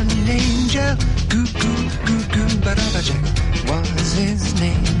found an angel. Goo goo goo goo, Baraba Jackal was his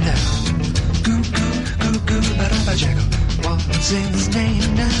name now. Goo goo goo goo, Baraba Jackal was his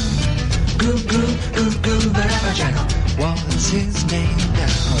name now. Goo goo goo goo, Baraba Jackal was his name now.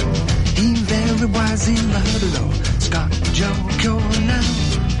 He very wise in the below, Scott Joe Cure now.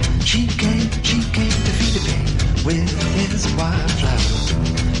 She came to feed the pig with his wildflower.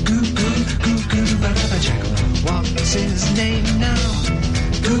 Goo goo goo goo, Baraba Jackal was his name now.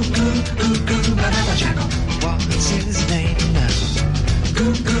 Goo goo goo goo, Baraba Jackal was his name now.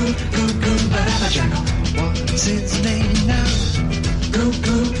 Goo goo goo goo, Baraba Jackal was his name now. Goo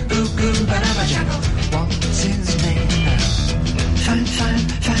goo goo goo, Baraba Jackal was his name now.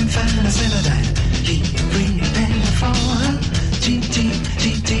 Fine, a Celadine. He prepared for her. T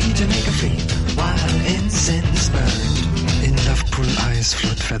to make her free while incense burned. In love-pool eyes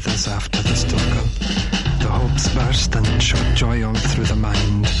float feathers after the struggle. The hopes burst and shot joy all through the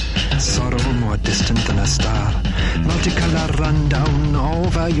mind. Sorrow more distant than a star. Multicolour run down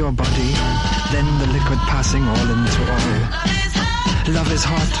over your body. Then the liquid passing all into oil. Love is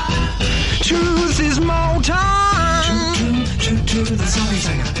hot. Choose is molten. True to the zombie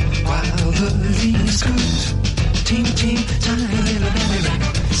singer. While the leaves scoot. Team, tiny little baby rack.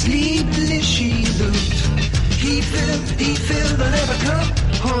 Sleepless she looked. He filled the leather cup,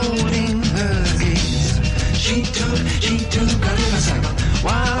 holding her gaze. She took a little cycle,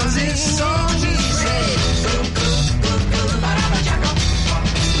 while this song he said, go, go, go, go, Baraba Jackal.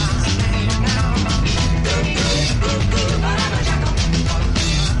 Go, go, go, go, Baraba Jackal.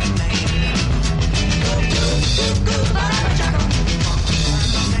 Go, go, go, go, Baraba Jackal.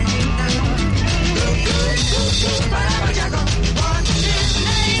 Go, go, go, go, Baraba Jackal. What's his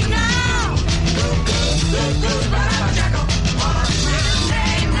name now? Go, go, go, go, Baraba Jackal. What's his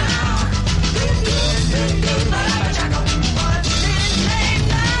name now? Go, go, go, go, Baraba Jackal. What's his name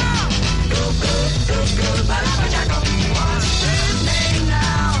now? Go, go, go, go, Baraba Jackal. What's his name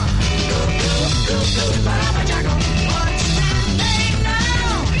now? Go, go, go, go, Baraba Jackal. What's his name now? Go, go, go, go, Baraba Jackal. What's his name now? Go,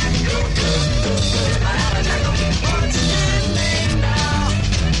 go, go, go, Baraba Jackal. What's his name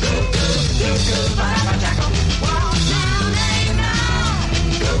now?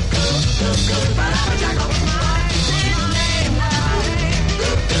 Go, go, go, go, Baraba Jackal. What's his name now?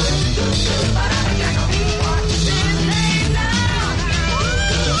 Go, go, go, go, Baraba Jackal. What's his name now? Go,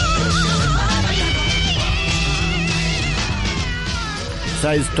 go, go, Baraba Jackal. So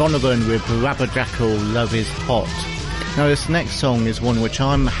it's Donovan with Baraba Jackal, Love is Hot. Now this next song is one which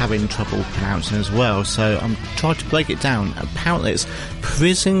I'm having trouble pronouncing as well, so I'm trying to break it down. Apparently it's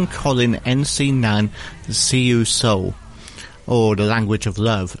Prison Colin NC Nan Siu Soul, or The Language of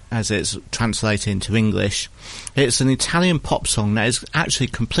Love, as it's translated into English. It's an Italian pop song that is actually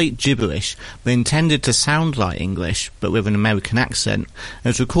complete gibberish, but intended to sound like English, but with an American accent. It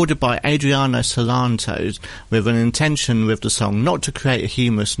was recorded by Adriano Salanto, with an intention with the song not to create a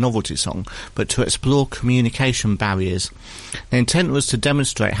humorous novelty song, but to explore communication barriers. The intent was to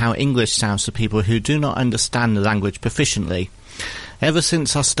demonstrate how English sounds to people who do not understand the language proficiently. Ever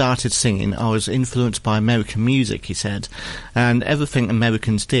since I started singing, I was influenced by American music, he said, and everything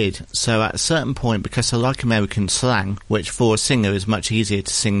Americans did. So at a certain point, because I like American slang, which for a singer is much easier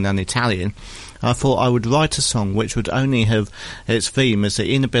to sing than Italian, I thought I would write a song which would only have its theme as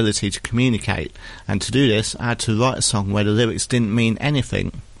the inability to communicate. And to do this, I had to write a song where the lyrics didn't mean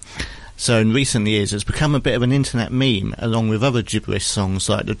anything. So in recent years, it's become a bit of an internet meme, along with other gibberish songs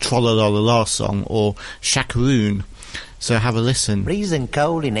like the Trolla-la-la-la song or Shakaroon. So have a listen. Freezing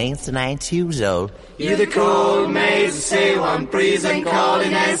cold in 89 years old. You're the cold maze, say one, freezing cold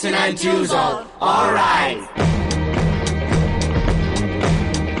in 89 years old. All right.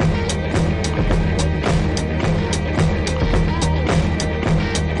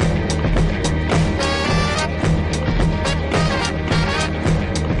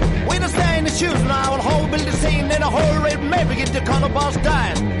 We don't stay in the shoes now, and whole build the scene in a whole rate, maybe get the color boss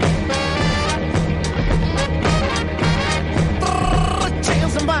dying.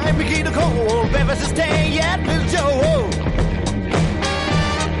 Somebody begin to call, baby, to stay yet, Bill Joe.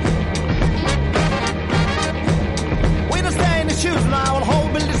 We don't stay in the shoes now, and whole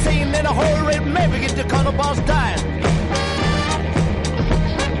build the scene in a whole rate, maybe get the color boss dying.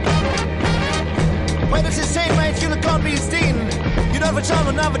 When it's the same range, you can't be seen. You never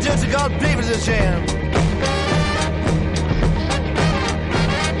charm, never judge, God, believe it's a shame.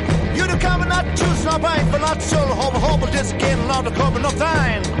 coming, not choosing, not right, but not sure. Hope, this again, not the coming, not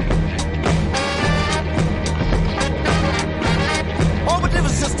thine. Oh, but if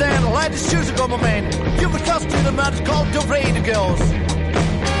it's just stand, the light is choosing, go, my man. You've been trusted in the man, it's called the radio girls.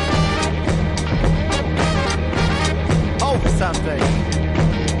 Oh, something.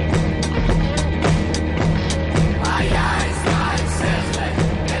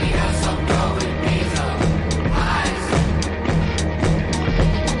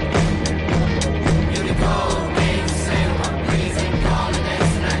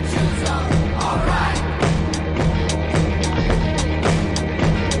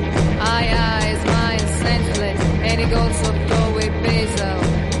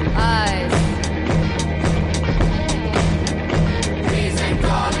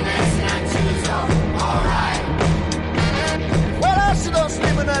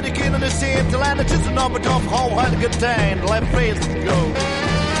 To land it just an up and off whole had a good time, left face to go.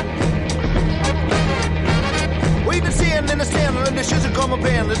 We've been seeing in the stand and the shoes are coming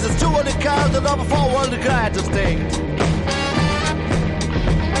in. This is 200 cars that over 400 guys to stay.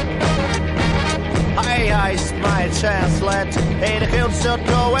 I my chance, let ain't a kill so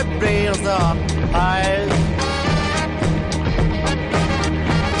go it breathes on.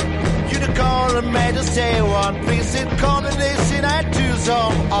 Unicorn and made to stay one piece in combination I do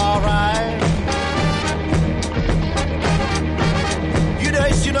some alright.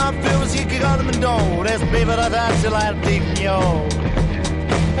 You know, feels you can on them and don't. There's people that I still have deep in yo.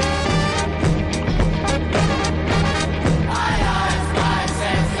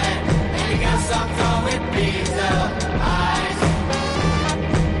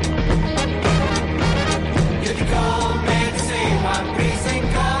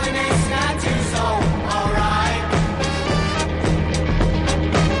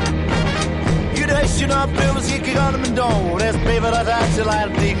 You know, feels you can on them and don't. There's people that I still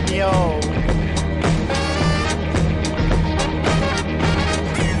have deep in yo.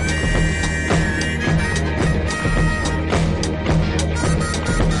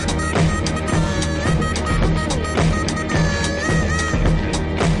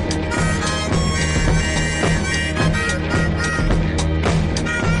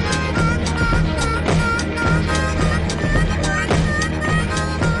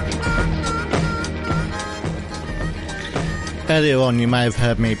 Earlier on, you may have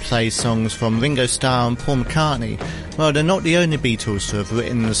heard me play songs from Ringo Starr and Paul McCartney. Well, they're not the only Beatles to have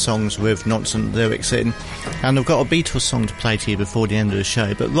written the songs with nonsense lyrics in, and I've got a Beatles song to play to you before the end of the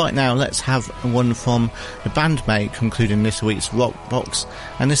show. But right now, let's have one from the bandmate concluding this week's Rock Box,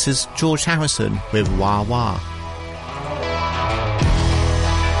 and this is George Harrison with Wah Wah.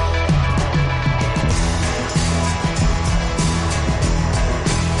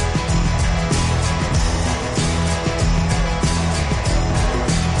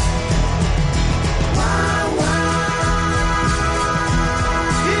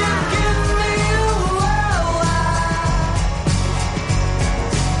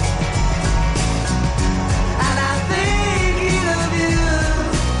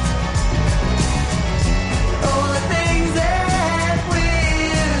 Oh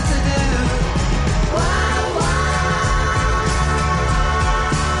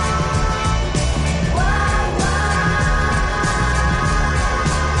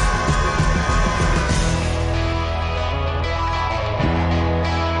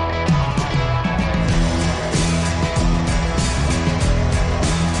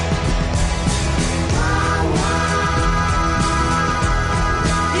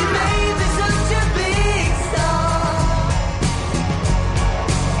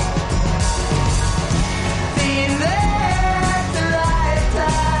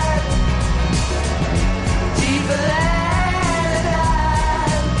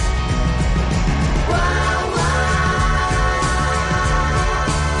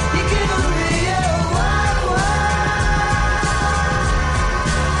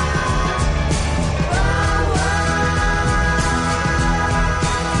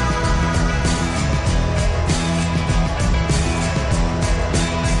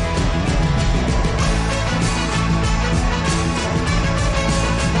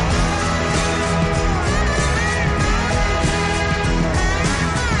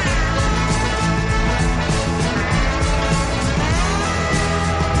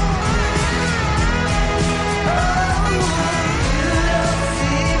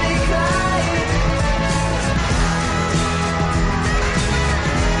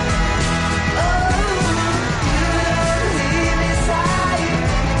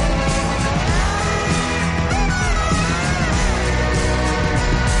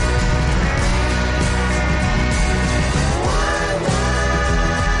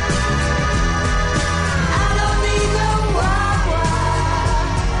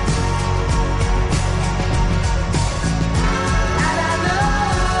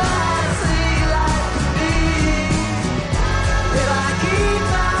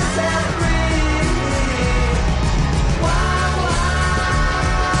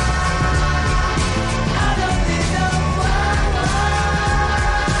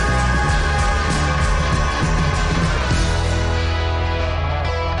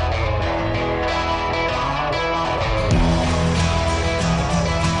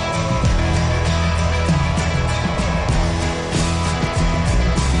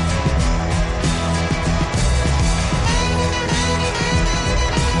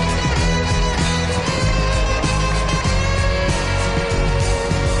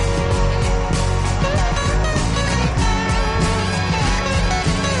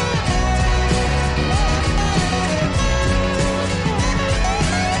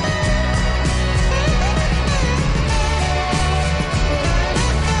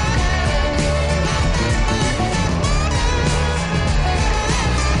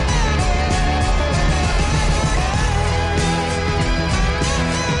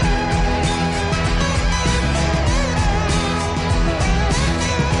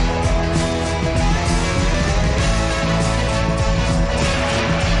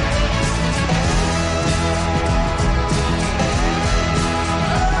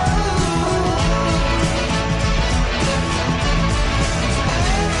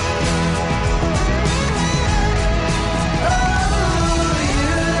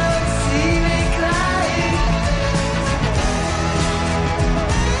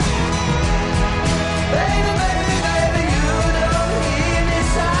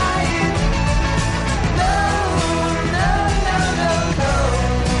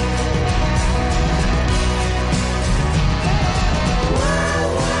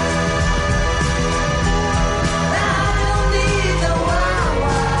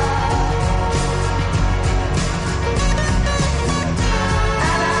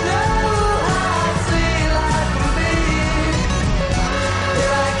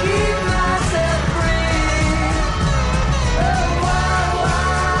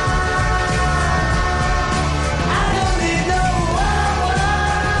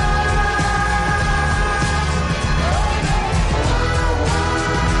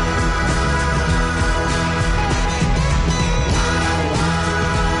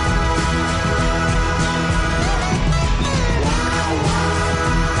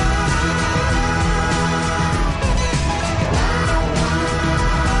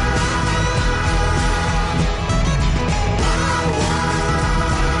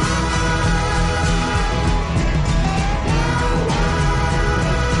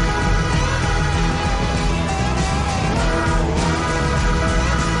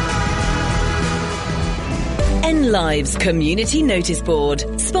N Live's Community Notice Board,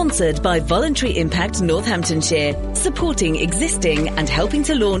 sponsored by Voluntary Impact Northamptonshire, supporting existing and helping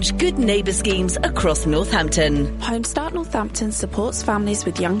to launch good neighbour schemes across Northampton. Homestart Northampton supports families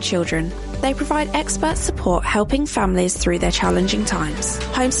with young children. They provide expert support helping families through their challenging times.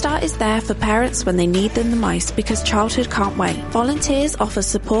 Homestart is there for parents when they need them the most because childhood can't wait. Volunteers offer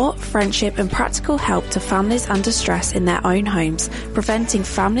support, friendship and practical help to families under stress in their own homes, preventing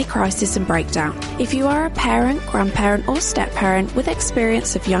family crisis and breakdown. If you are a parent, grandparent or step-parent with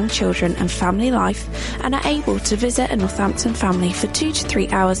experience of young children and family life and are able to visit a Northampton family for 2 to 3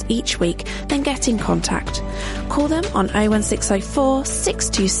 hours each week, then get in contact. Call them on 01604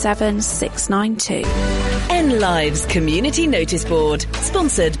 627 692. N Live's Community Notice Board,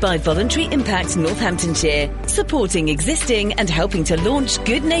 sponsored by Voluntary Impact Northamptonshire, supporting existing and helping to launch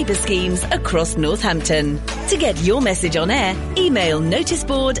good neighbour schemes across Northampton. To get your message on air, email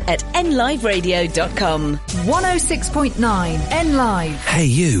noticeboard@nliveradio.com. 106.9 N Live. Hey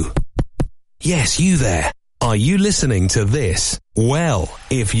you. Yes, you there. Are you listening to this? Well,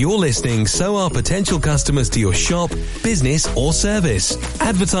 if you're listening, so are potential customers to your shop, business or service.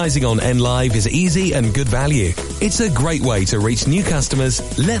 Advertising on NLive is easy and good value. It's a great way to reach new customers,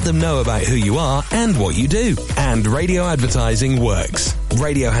 let them know about who you are and what you do. And radio advertising works.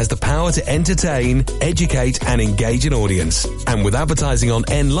 Radio has the power to entertain, educate and engage an audience. And with advertising on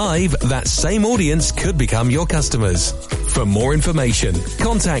NLive, that same audience could become your customers. For more information,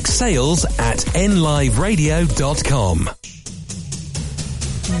 contact sales@nliveradio.com.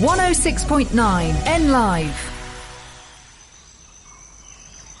 106.9 N Live.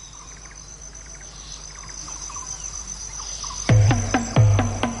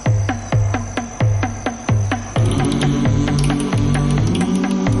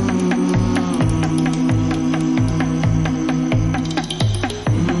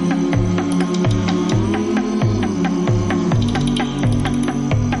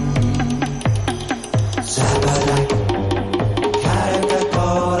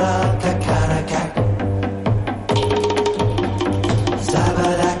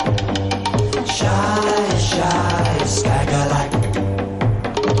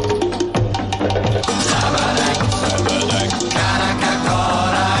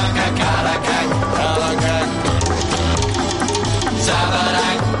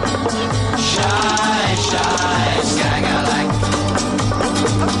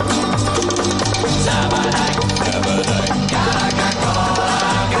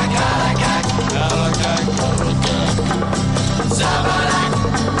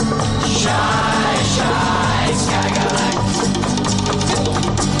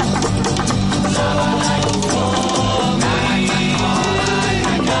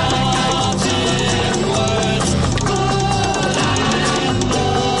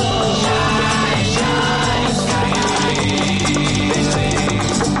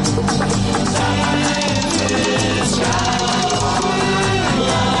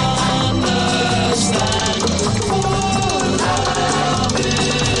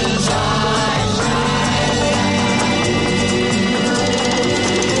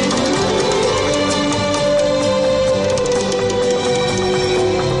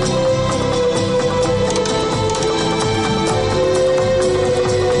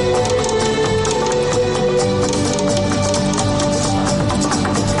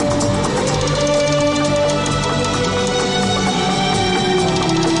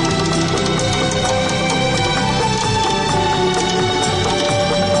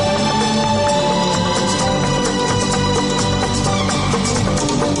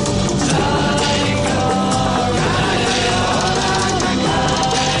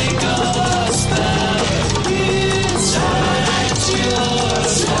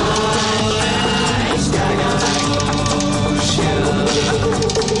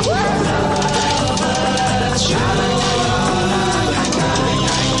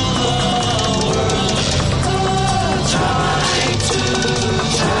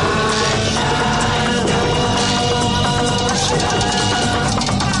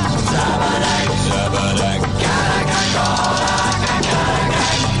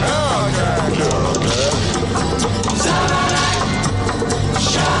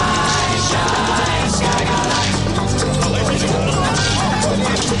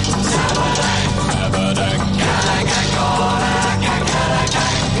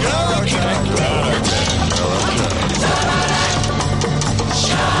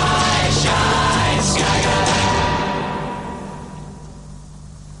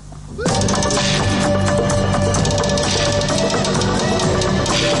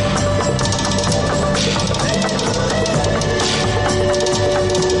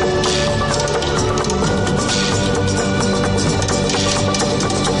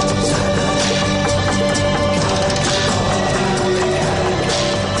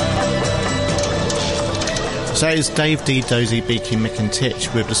 So it is Dave D, Dozy, Beaky, Mick and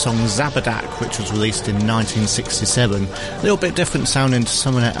Titch with the song Zabadak, which was released in 1967. A little bit different sounding to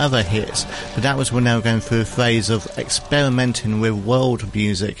some of their other hits, but that was when they were going through a phase of experimenting with world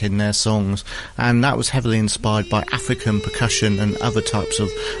music in their songs, and that was heavily inspired by African percussion and other types of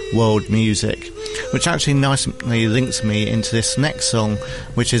world music, which actually nicely links me into this next song,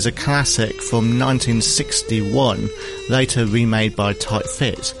 which is a classic from 1961, later remade by Tight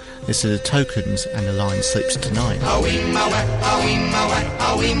Fit. This is The Tokens and The Lion Sleeps Tonight.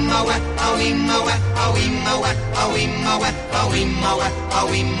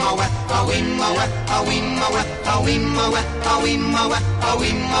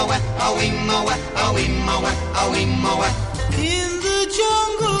 In the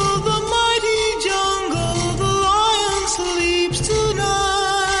jungle, the mighty jungle, the lion sleeps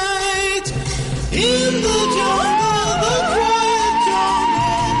tonight. In the jungle, the quiet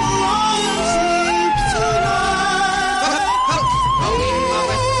jungle, the lion sleeps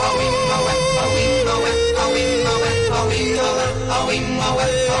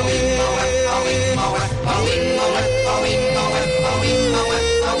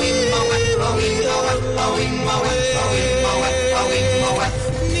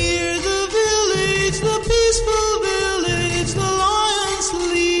Near the village, the peaceful village, the lion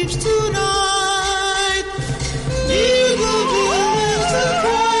sleeps tonight. Near the village, the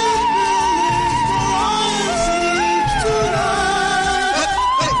quiet village, the lion sleeps tonight.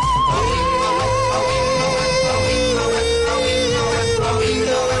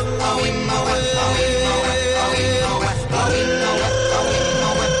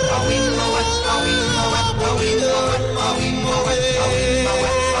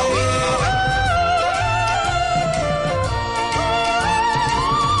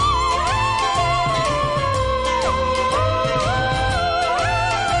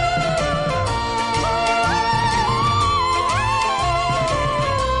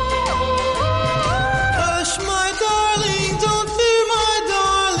 Hush, my darling, don't fear, my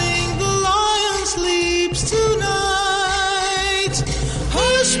darling, the lion sleeps tonight.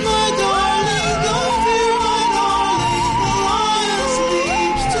 Hush, my darling, don't fear, my darling, the lion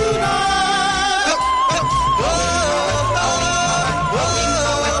sleeps tonight.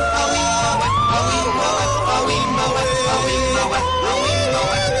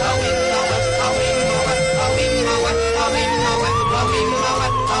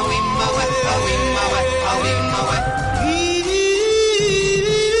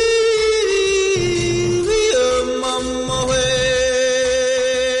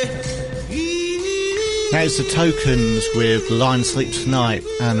 There's The Tokens with The Lion Sleeps Tonight,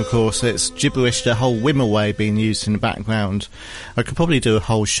 and of course it's Gibberish, the whole Whim Away being used in the background. I could probably do a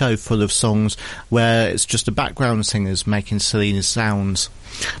whole show full of songs where it's just the background singers making silly sounds.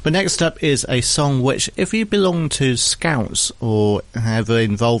 But next up is a song which, if you belong to Scouts or ever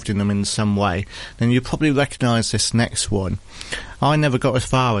involved in them in some way, then you probably recognise this next one. I never got as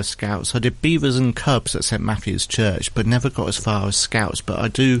far as Scouts. I did Beavers and Cubs at St Matthew's Church, but never got as far as Scouts. But I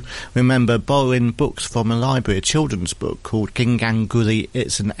do remember borrowing books from a library, a children's book called Ginganguli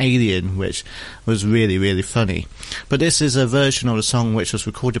It's an Alien, which was really, really funny. But this is a version of the song which was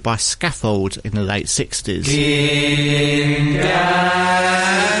recorded by Scaffold in the late 60s. Ginganguli,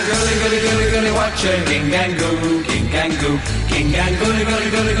 gully, gully, watch her, gingangoo, gingangoo, ginganguli, gully,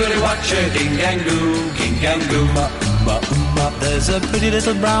 gully, gully, watch her, gingangoo, gingangoo. There's a pretty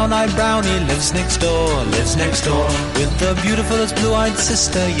little brown-eyed brownie lives next door, with the beautifulest blue-eyed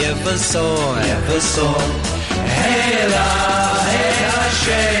sister you ever saw. Hayla, Hayla,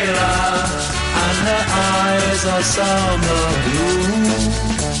 Shayla, and her eyes are summer blue.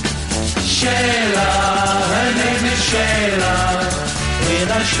 Shayla, her name is Shayla.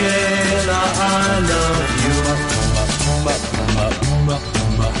 Hayla, Shayla, I love you.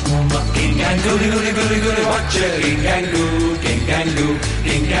 Gingangoo, gully, gully, gully, watch her, gingangoo, gingangoo,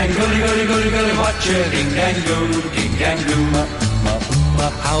 gingangoo, gully, gully, gully, watch her, gingangoo, gingangoo.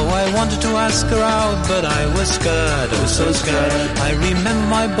 How I wanted to ask her out, but I was scared, oh so scared. I remember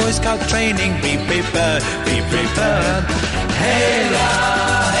my Boy Scout training, be prepared, be prepared. Hayla,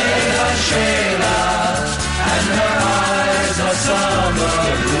 Hayla, Shayla, and her eyes are summer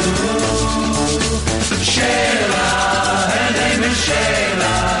blue. Shayla, her name is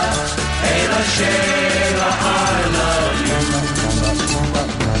Shayla. Hayla, Shayla, I love you.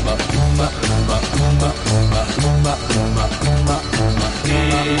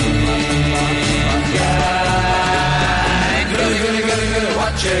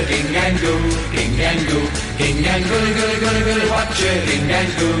 Watch her, gingangoo, gingangoo, gingangoo, gully, gully, gully, watch her,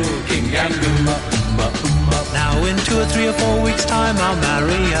 gingangoo, gingangoo. Now in 2 or 3 or 4 weeks' time I'll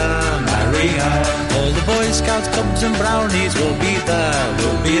marry her. All the boys Boy Scouts, Cubs and Brownies will be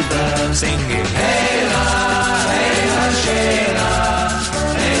there, singing hey la, Sheila,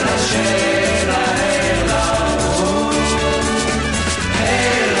 hey la, Sheila, hey la, ooh.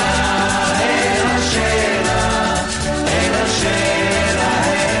 Hey la, Sheila, hey la, Sheila,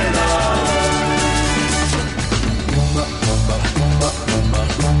 hey la.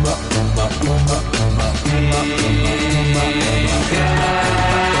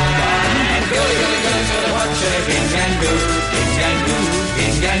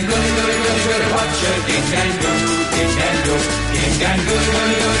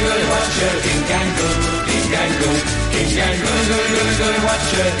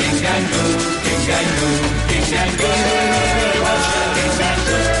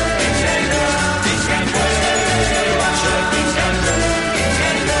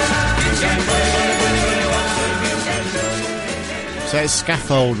 So it's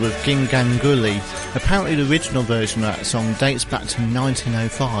Scaffold with Ginganguli. Apparently the original version of that song dates back to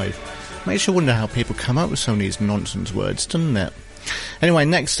 1905. Makes you wonder how people come up with some of these nonsense words, doesn't it? Anyway,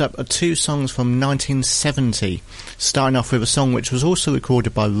 next up are two songs from 1970, starting off with a song which was also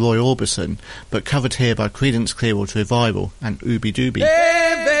recorded by Roy Orbison, but covered here by Creedence Clearwater Revival and Ooby Dooby.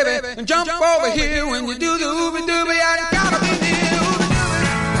 Hey, baby, jump over here when you do the Ooby Dooby. I gotta be near.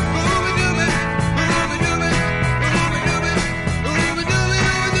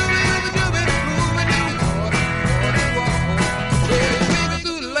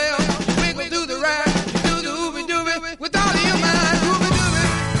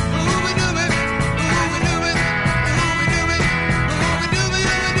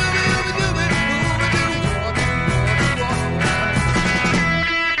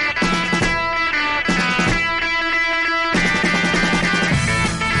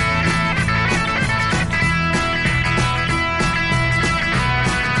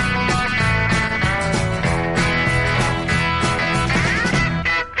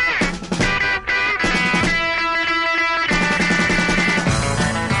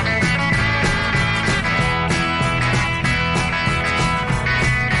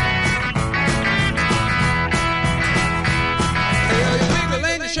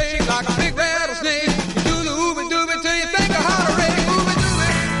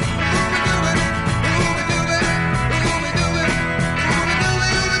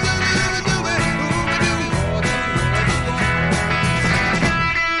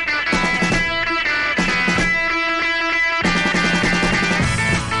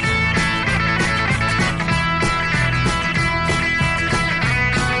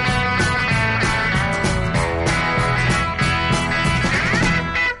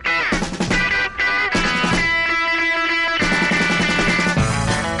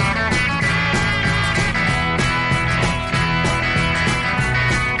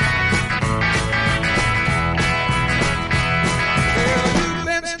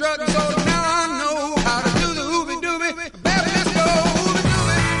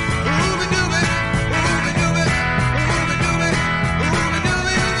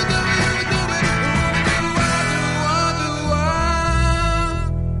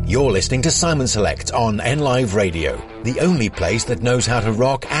 You're listening to Simon Select on NLive Radio, the only place that knows how to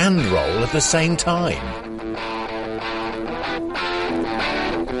rock and roll at the same time.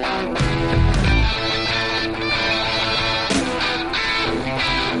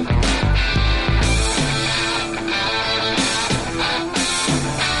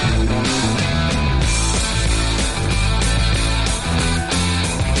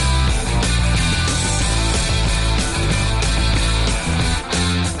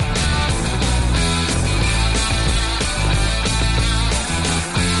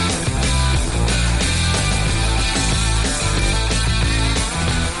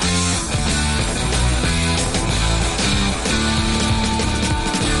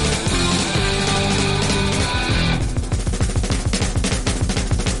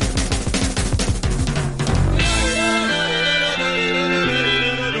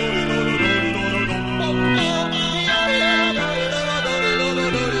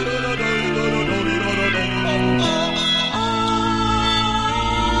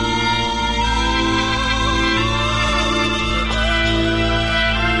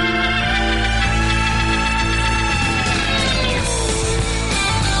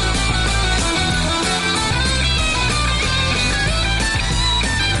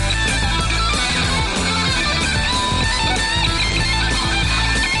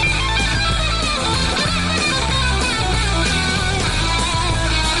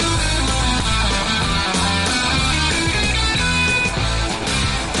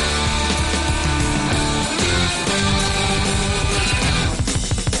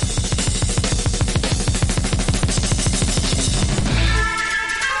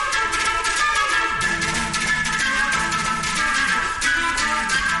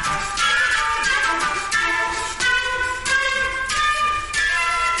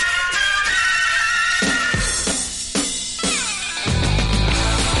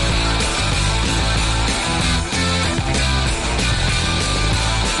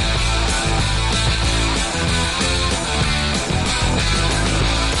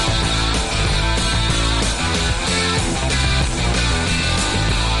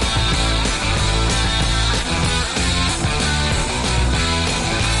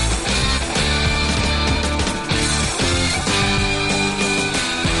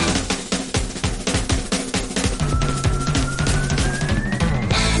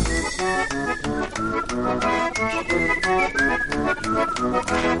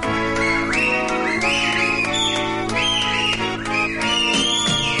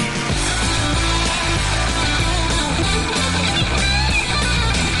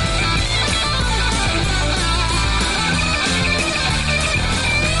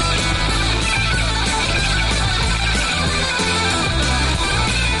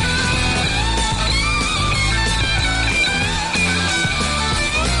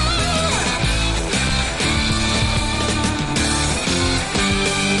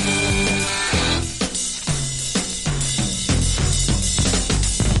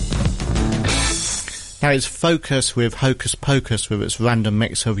 Now it's Focus with Hocus Pocus with its random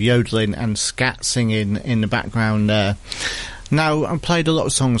mix of yodeling and scat singing in the background there. Now, I played a lot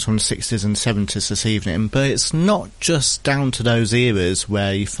of songs from the 60s and 70s this evening, but it's not just down to those eras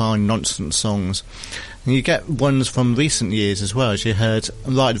where you find nonsense songs. You get ones from recent years as well, as you heard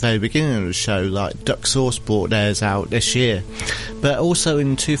right at the very beginning of the show, like Duck Sauce brought theirs out this year. But also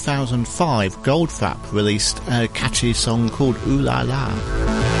in 2005, Goldfrapp released a catchy song called Ooh La La.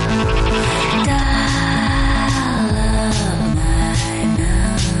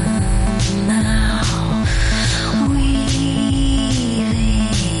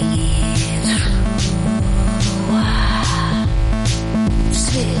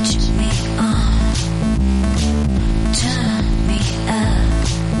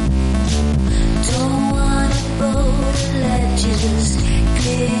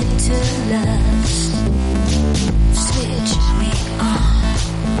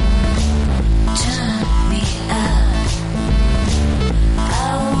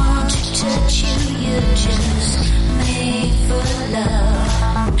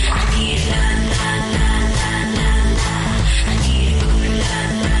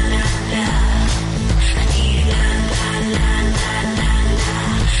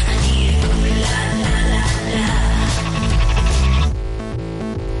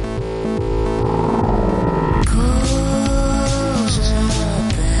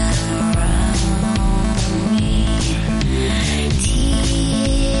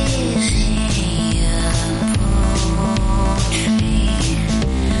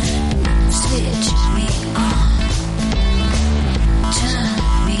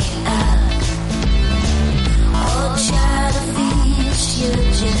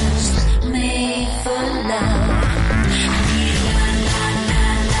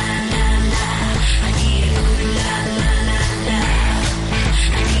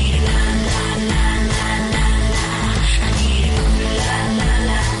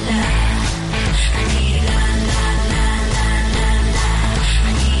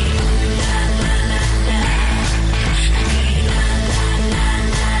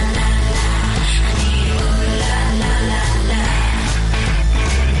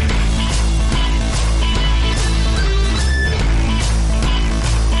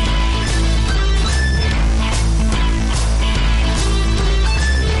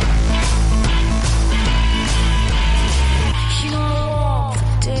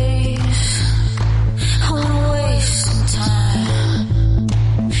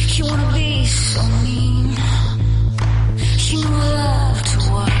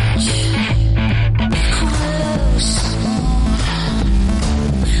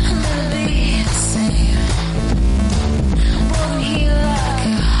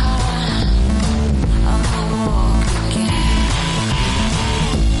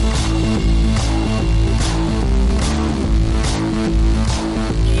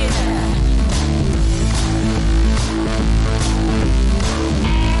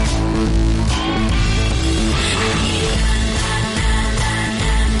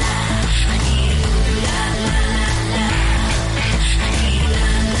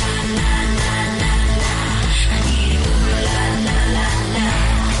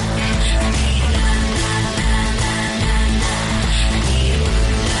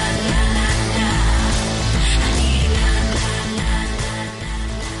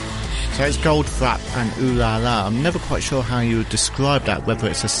 So it's Goldfrapp and Ooh La La. I'm never quite sure how you would describe that, whether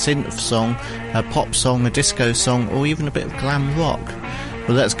it's a synth song, a pop song, a disco song, or even a bit of glam rock.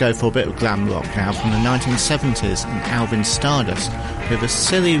 Well, let's go for a bit of glam rock now from the 1970s and Alvin Stardust with a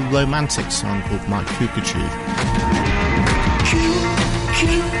silly romantic song called My Cuckoo.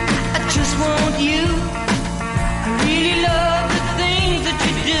 I just want you. I really love the things that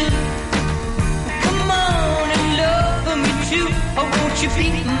you do. Come on and love me too. Or won't you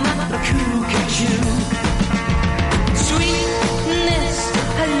be my cuckoo? Sweetness,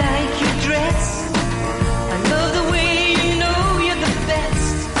 I like your dress. I love the way you know you're the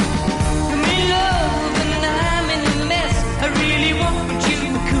best. I'm in love and I'm in a mess. I really want you,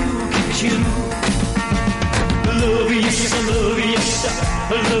 cuckoo. I love you, yes, I love you, yes,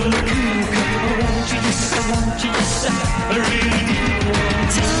 I love my cuckoo. I want you, yes, I want you, yes, I really do.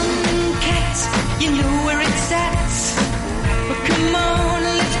 Tomcat, you know where it's at. But come on,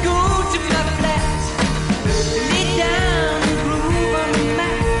 let's go to my flat.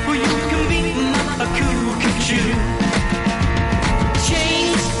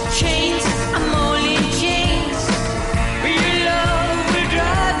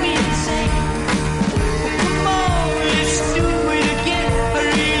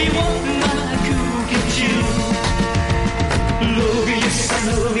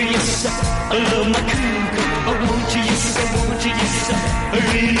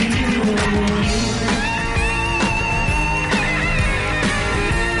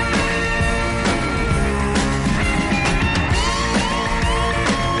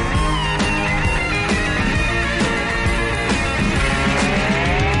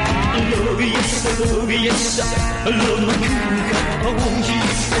 yes, I love my cool cat. Oh, won't you,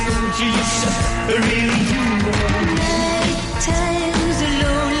 yes, I really do. Night time's a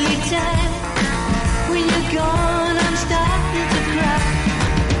lonely time. When you're gone, I'm starting to cry.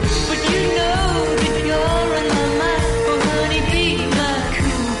 But you know that you're on my mind. Oh, honey, be my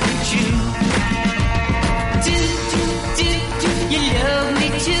cool picture. You love me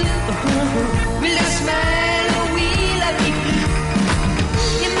too. Will I smile or will I be blue?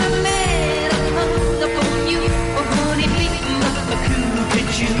 In my bed, I'm hung up on you. Oh, honey, be my cool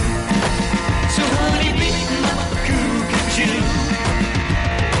picture. So, honey, be my cool picture.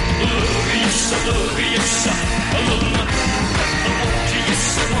 Love you, yes, I love you, yes, I love my cool cat. I want you, yes,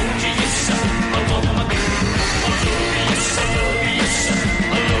 I want you, yes, I love my cool. I love you, yes, I love you, yes,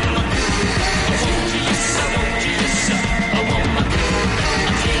 I love my cool. I want you, yes, I want you, yes, I want my cool. I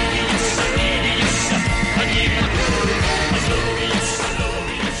need you, yes, I need you, yes, I need my cool. I love you, yes, I love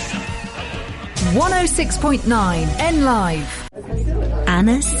you, yes, I love my 106.9 N Live.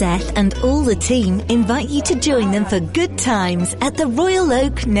 Anna, Seth and all the team invite you to join them for good times at the Royal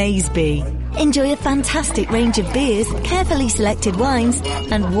Oak Naseby. Enjoy a fantastic range of beers, carefully selected wines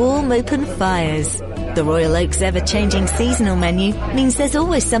and warm open fires. The Royal Oak's ever-changing seasonal menu means there's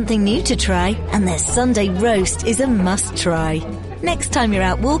always something new to try, and their Sunday roast is a must-try. Next time you're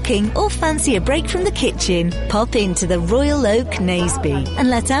out walking or fancy a break from the kitchen, pop into the Royal Oak Naseby and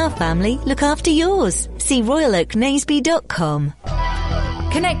let our family look after yours. See royaloaknaseby.com.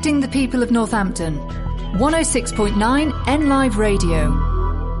 Connecting the people of Northampton. 106.9 N Live Radio.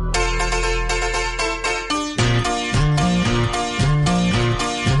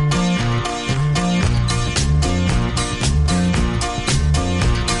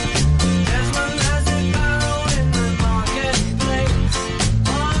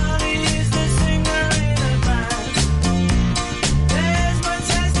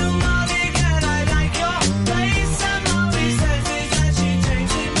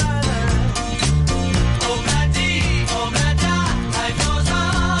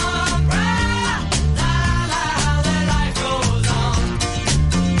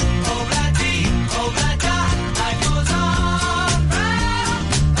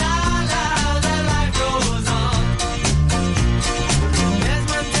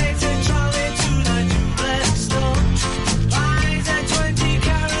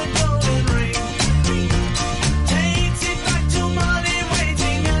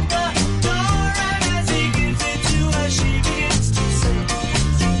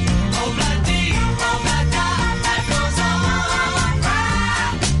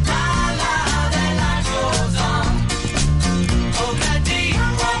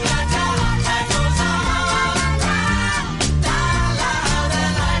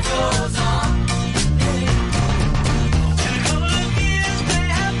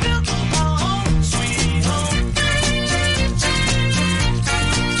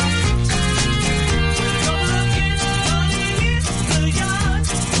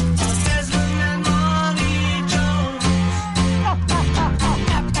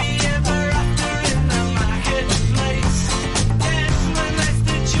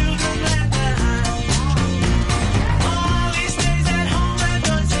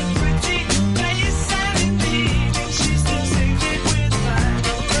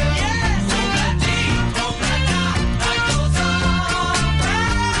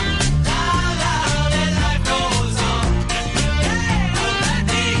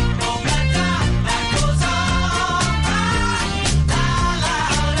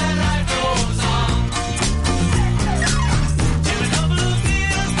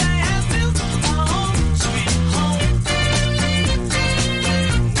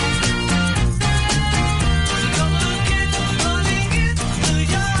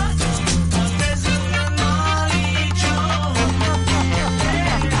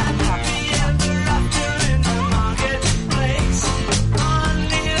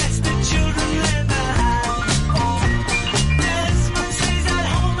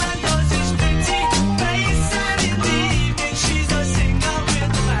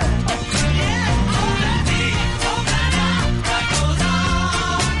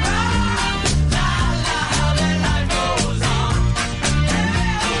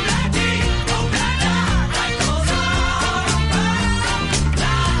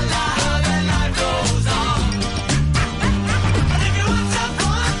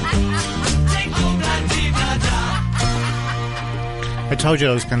 I told you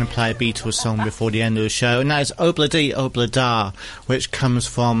I was going to play a Beatles song before the end of the show, and that is Obla Dee Obla Da, which comes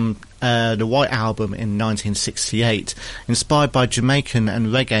from the White Album in 1968, inspired by Jamaican and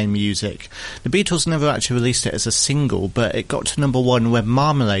reggae music. The Beatles never actually released it as a single, but it got to number 1 when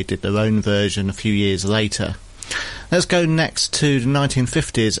Marmalade did their own version a few years later. Let's go next to the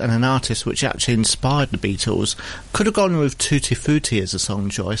 1950s and an artist which actually inspired the Beatles. Could have gone with Tutti Frutti as a song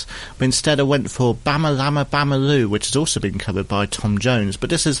choice, but instead I went for Bama Lama Bamaloo, which has also been covered by Tom Jones, but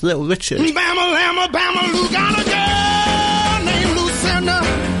this is Little Richard. Bama Lama Bamaloo got a girl named Lucinda.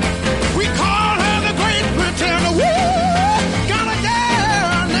 We call her the Great Pretender. Woo! Got a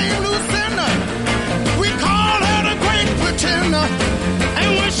girl named Lucinda. We call her the Great Pretender. And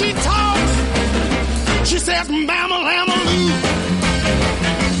when she talks, she says, Bama Lama Loo.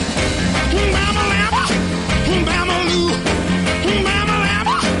 Bama Lama, Bama Loo. Bama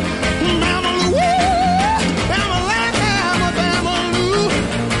Lama, Bama Loo. Bama Lama, Bama Loo.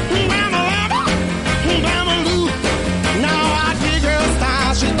 Bama Lama, Bama Loo. Now I dig her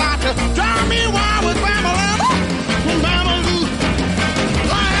style. She got to drive me wild with Bama Lama, Bama Loo.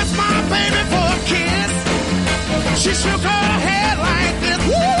 I asked my baby for a kiss. She shook her head like this.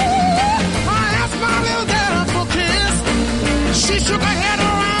 Woo! I asked my little girl for a kiss. She shook her head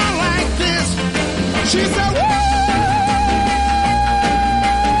around like this. She said, woo!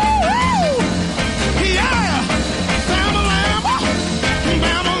 Yeah! Bama Lama,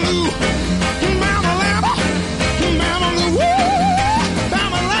 Bama Loo. Bama Lama, Bama Loo. Woo!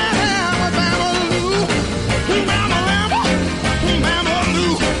 Bama Lama, Bama Loo. Bama Lama, Bama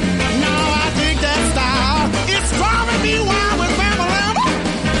Loo. Now I dig that style. It's driving me wild with Bama Lama,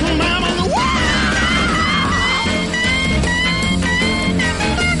 Bama Loo.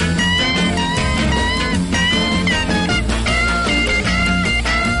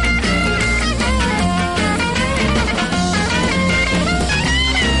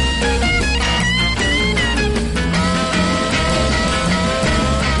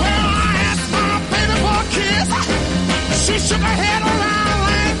 She shook her head around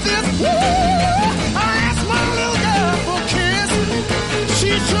like this. Woo! I asked my little girl for a kiss. She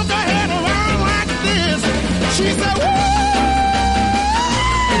shook her head around like this. She said, woo!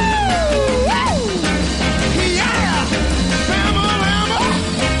 Yeah! Bama Lama,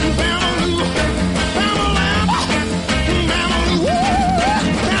 Bama Loo. Bama Lama, Bama Loo.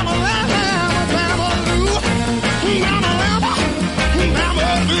 Bama Lama, Bama Loo. Bama Lama, Bama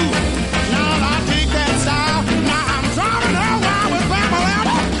Loo. Now I take that style. Now I'm driving her wild with Bama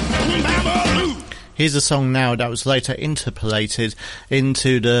Lama, Bama Loo. Here's a song now that was later interpolated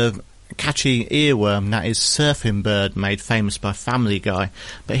into the catchy earworm that is Surfing Bird, made famous by Family Guy.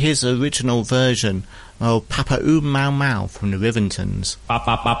 But here's the original version of Papa Oom Mau Mau from the Rivingtons.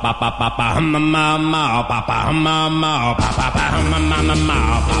 Papa papa papa hum ma ma papa hum ma ma papa hum ma ma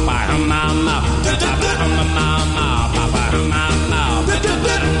ma papa hum ma ma papa hum ma ma papa hum ma ma papa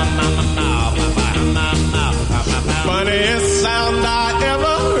hum ma ma. Funniest sound I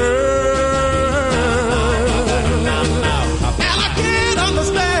ever heard, and I can't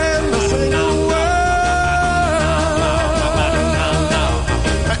understand a single word.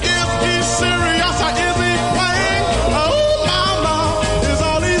 Is he serious or is he playing? Oh, mama is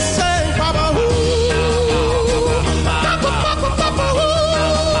all he's saying. Papa, Papa, Papa, Papa,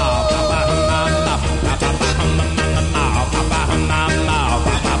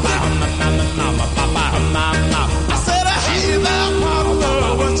 I said, hey there, Papa,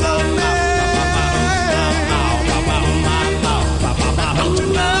 what's your name? Don't you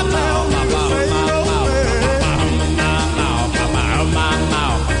dare tell me to say your name.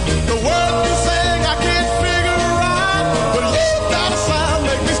 The word you sing I can't figure out, but you got a sound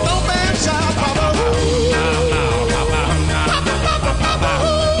make me stomp and shout. Papa,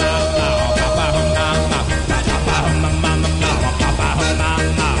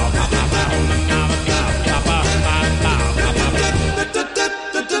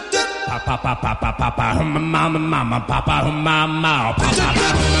 Papa papa papa hum ma ma ma papa hum ma ma papa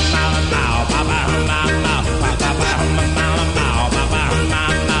hum ma ma papa hum ma ma papa hum ma ma papa hum ma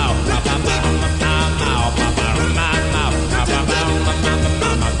ma papa hum ma ma papa hum ma ma papa hum ma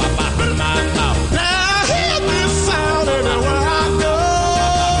ma papa hum ma ma. now hear this sound everywhere I go.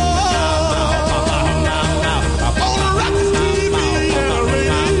 On the record, TV, and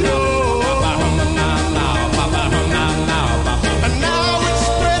radio. And now it's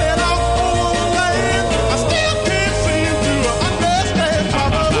spreading out over the land. I still can't seem to understand,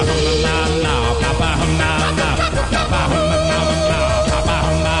 Papa. Papa hum ma ma papa hum ma ma papa hum ma ma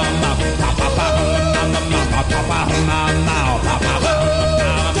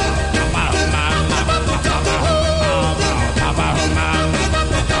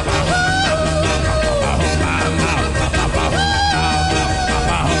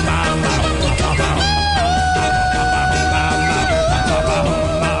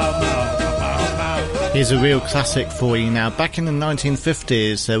Here's a real classic for you now. Back in the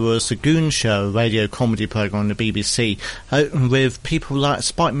 1950s, there was a Goon Show, a radio comedy programme on the BBC, with people like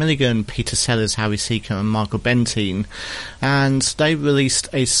Spike Milligan, Peter Sellers, Harry Seacombe and Michael Bentine. And they released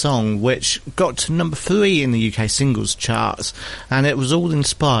a song which got to number 3 in the UK singles charts. And it was all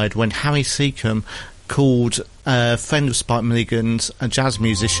inspired when Harry Seacombe called a friend of Spike Milligan's, a jazz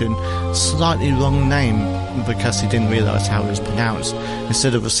musician, slightly wrong name because he didn't realise how it was pronounced.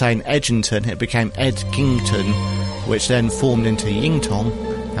 Instead of saying Edgington, it became Edgington, which then formed into Ying Tong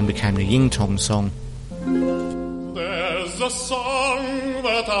and became the Ying Tong song. There's a song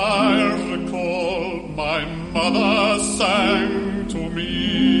that I recall my mother sang to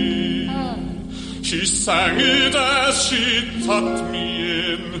me. She sang it as she tucked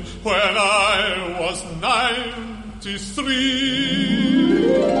me in when I was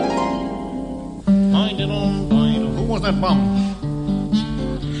 93. Who was that bum?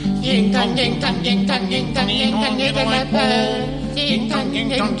 Ying tong, ying tong, ying tong, ying tong, ying tong, ying tong, ying tong, ying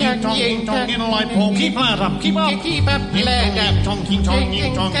tong, ying tong, ying tong, in a light pole. Keep lad up, keep up, keep up, lad. Ying tong, ying tong,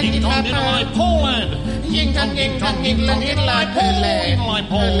 ying tong, ying tong, in a light pole, lad. Ying tong, ying tong, ying tong, in a light pole, in a light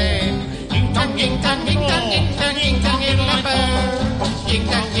pole, lad. Ying tong, ying tong, ying tong, ying tong, ying tong, in a light pole. Ying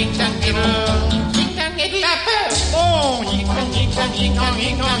tong, ying tong, ying tong, ying tong, in a light pole. Oh, ying tong, ying tong, ying tong,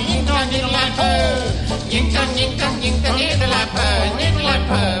 ying tong, ying tong, in a light pole. Ying tong, ying tong, ying tong, in a light pole, in a light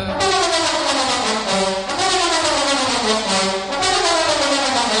pole.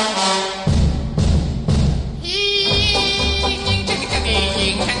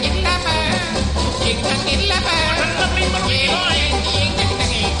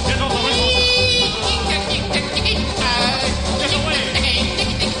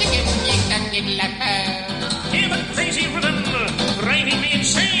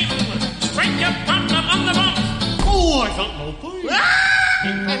 Oh, I felt no pain.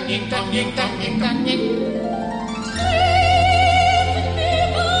 Ying tong, ying tong, ying tong, ying.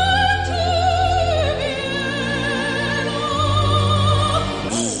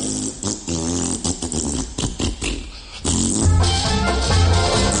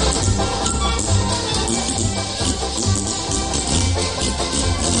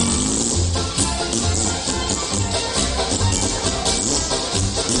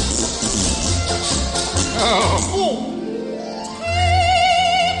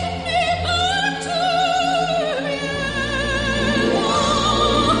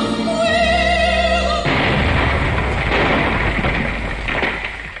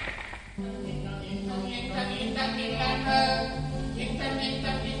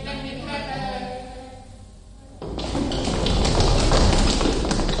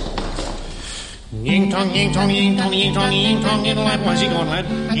 Ying tong, ying tong, ying tong, ying tong, ying tong, in the light. Where's he going, lad?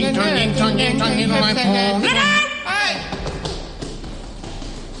 Ying tong, ying tong, ying tong, in the light.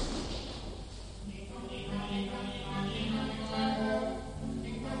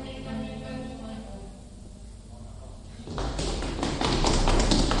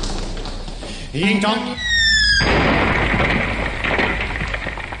 Ying tong.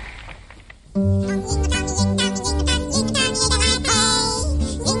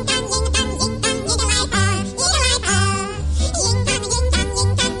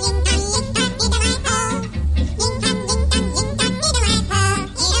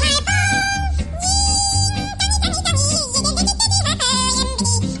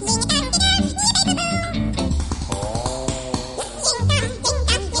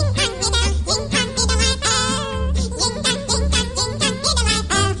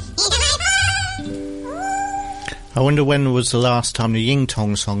 I wonder when was the last time the Ying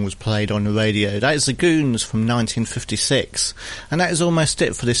Tong song was played on the radio. That is the Goons from 1956. And that is almost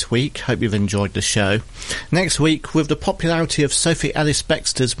it for this week. Hope you've enjoyed the show. Next week, with the popularity of Sophie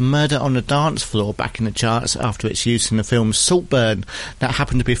Ellis-Bextor's Murder on the Dance Floor back in the charts after its use in the film Saltburn, that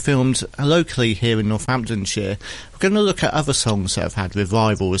happened to be filmed locally here in Northamptonshire, we're going to look at other songs that have had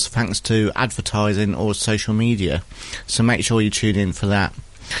revivals thanks to advertising or social media. So make sure you tune in for that.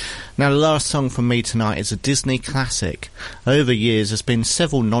 Now, the last song from me tonight is a Disney classic. Over years, there's been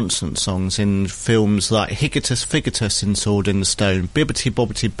several nonsense songs in films like Hiccutus Figatus in Sword in the Stone, Bibbity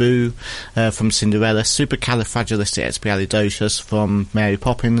Bobbity Boo from Cinderella, Supercalifragilisticexpialidocious from Mary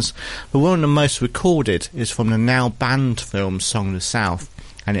Poppins. But one of the most recorded is from the now banned film Song of the South,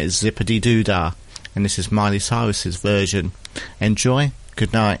 and it is Zippity Doo Dah, and this is Miley Cyrus's version. Enjoy,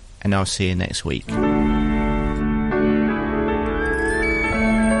 good night, and I'll see you next week.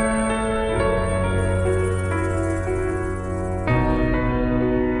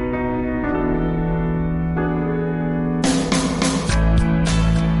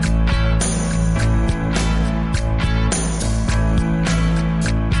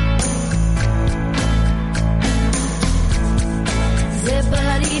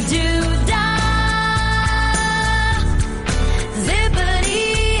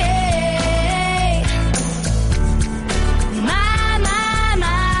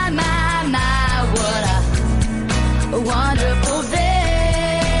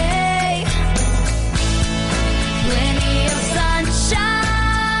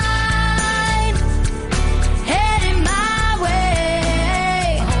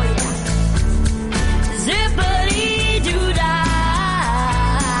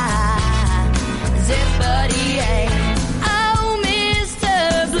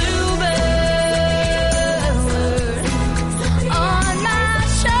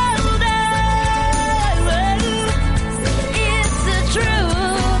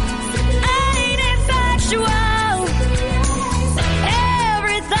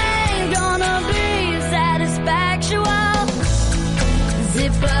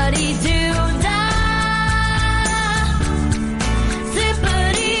 Zippity-doo-dah,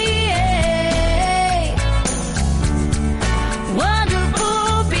 zippity-yay.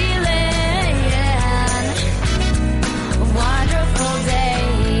 Wonderful feeling, wonderful day.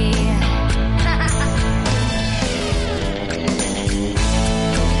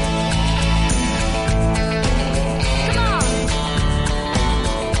 Come on.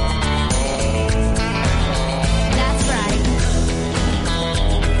 That's right.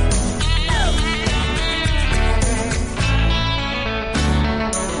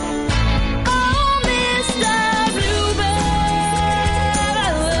 Oh, Mr. Bluebird,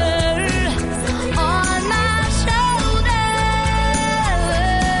 on my shoulder,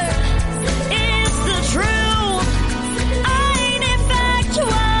 it's the truth, ain't it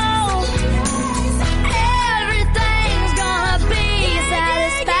factual? Everything's gonna be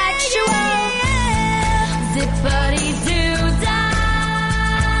satisfactual. Zippity-doo-dah,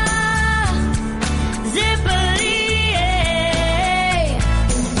 zippity-yay.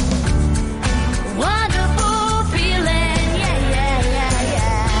 Wonderful feeling, yeah.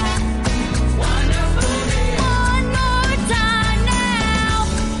 Wonderful feeling. One more time now.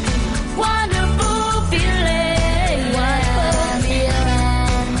 Wonderful feeling,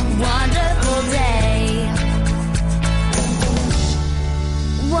 wonderful day.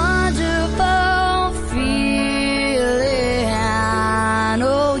 Wonderful feeling,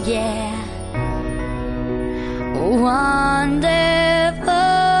 oh yeah. Wonderful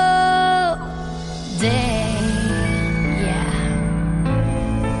day, yeah.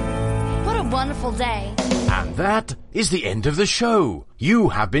 What a wonderful day. And that is the end of the show. You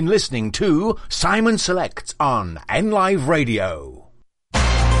have been listening to Simon Selects on NLive Radio.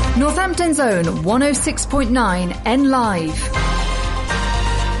 Northampton's own 106.9 N Live.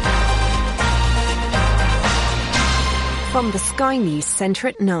 From the Sky News Centre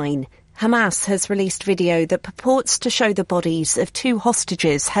at 9, Hamas has released video that purports to show the bodies of two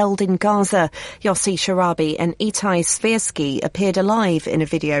hostages held in Gaza. Yossi Sharabi and Itai Svirsky appeared alive in a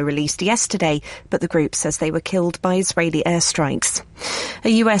video released yesterday, but the group says they were killed by Israeli airstrikes. A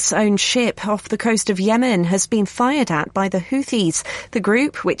US-owned ship off the coast of Yemen has been fired at by the Houthis. The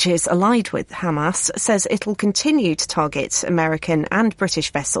group, which is allied with Hamas, says it'll continue to target American and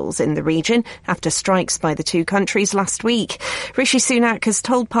British vessels in the region after strikes by the two countries last week. Rishi Sunak has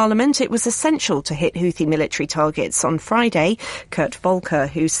told Parliament it was essential to hit Houthi military targets on Friday. Kurt Volker,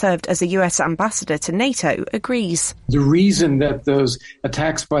 who served as a US ambassador to NATO, agrees. The reason that those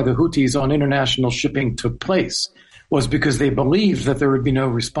attacks by the Houthis on international shipping took place was because they believed that there would be no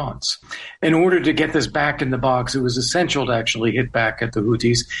response. In order to get this back in the box, it was essential to actually hit back at the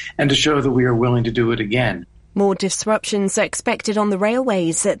Houthis and to show that we are willing to do it again. More disruptions are expected on the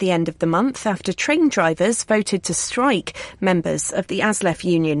railways at the end of the month after train drivers voted to strike. Members of the ASLEF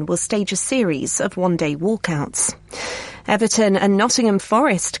union will stage a series of one-day walkouts. Everton and Nottingham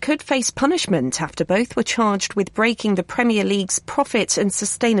Forest could face punishment after both were charged with breaking the Premier League's profit and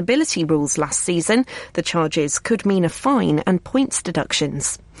sustainability rules last season. The charges could mean a fine and points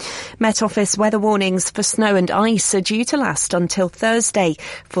deductions. Met Office weather warnings for snow and ice are due to last until Thursday.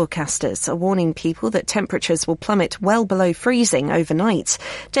 Forecasters are warning people that temperatures will plummet well below freezing overnight.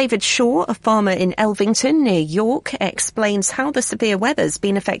 David Shaw, a farmer in Elvington near York, explains how the severe weather's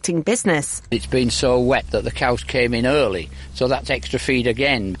been affecting business. It's been so wet that the cows came in early, so that's extra feed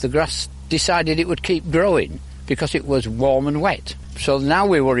again. The grass decided it would keep growing because it was warm and wet. So now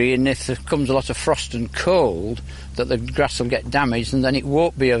we're worrying if there comes a lot of frost and cold that the grass will get damaged and then it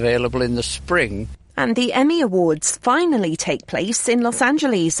won't be available in the spring. And the Emmy Awards finally take place in Los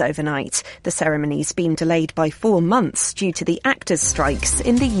Angeles overnight. The ceremony's been delayed by 4 months due to the actors' strikes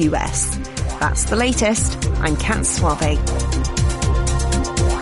in the US. That's the latest. I'm Kat Suave.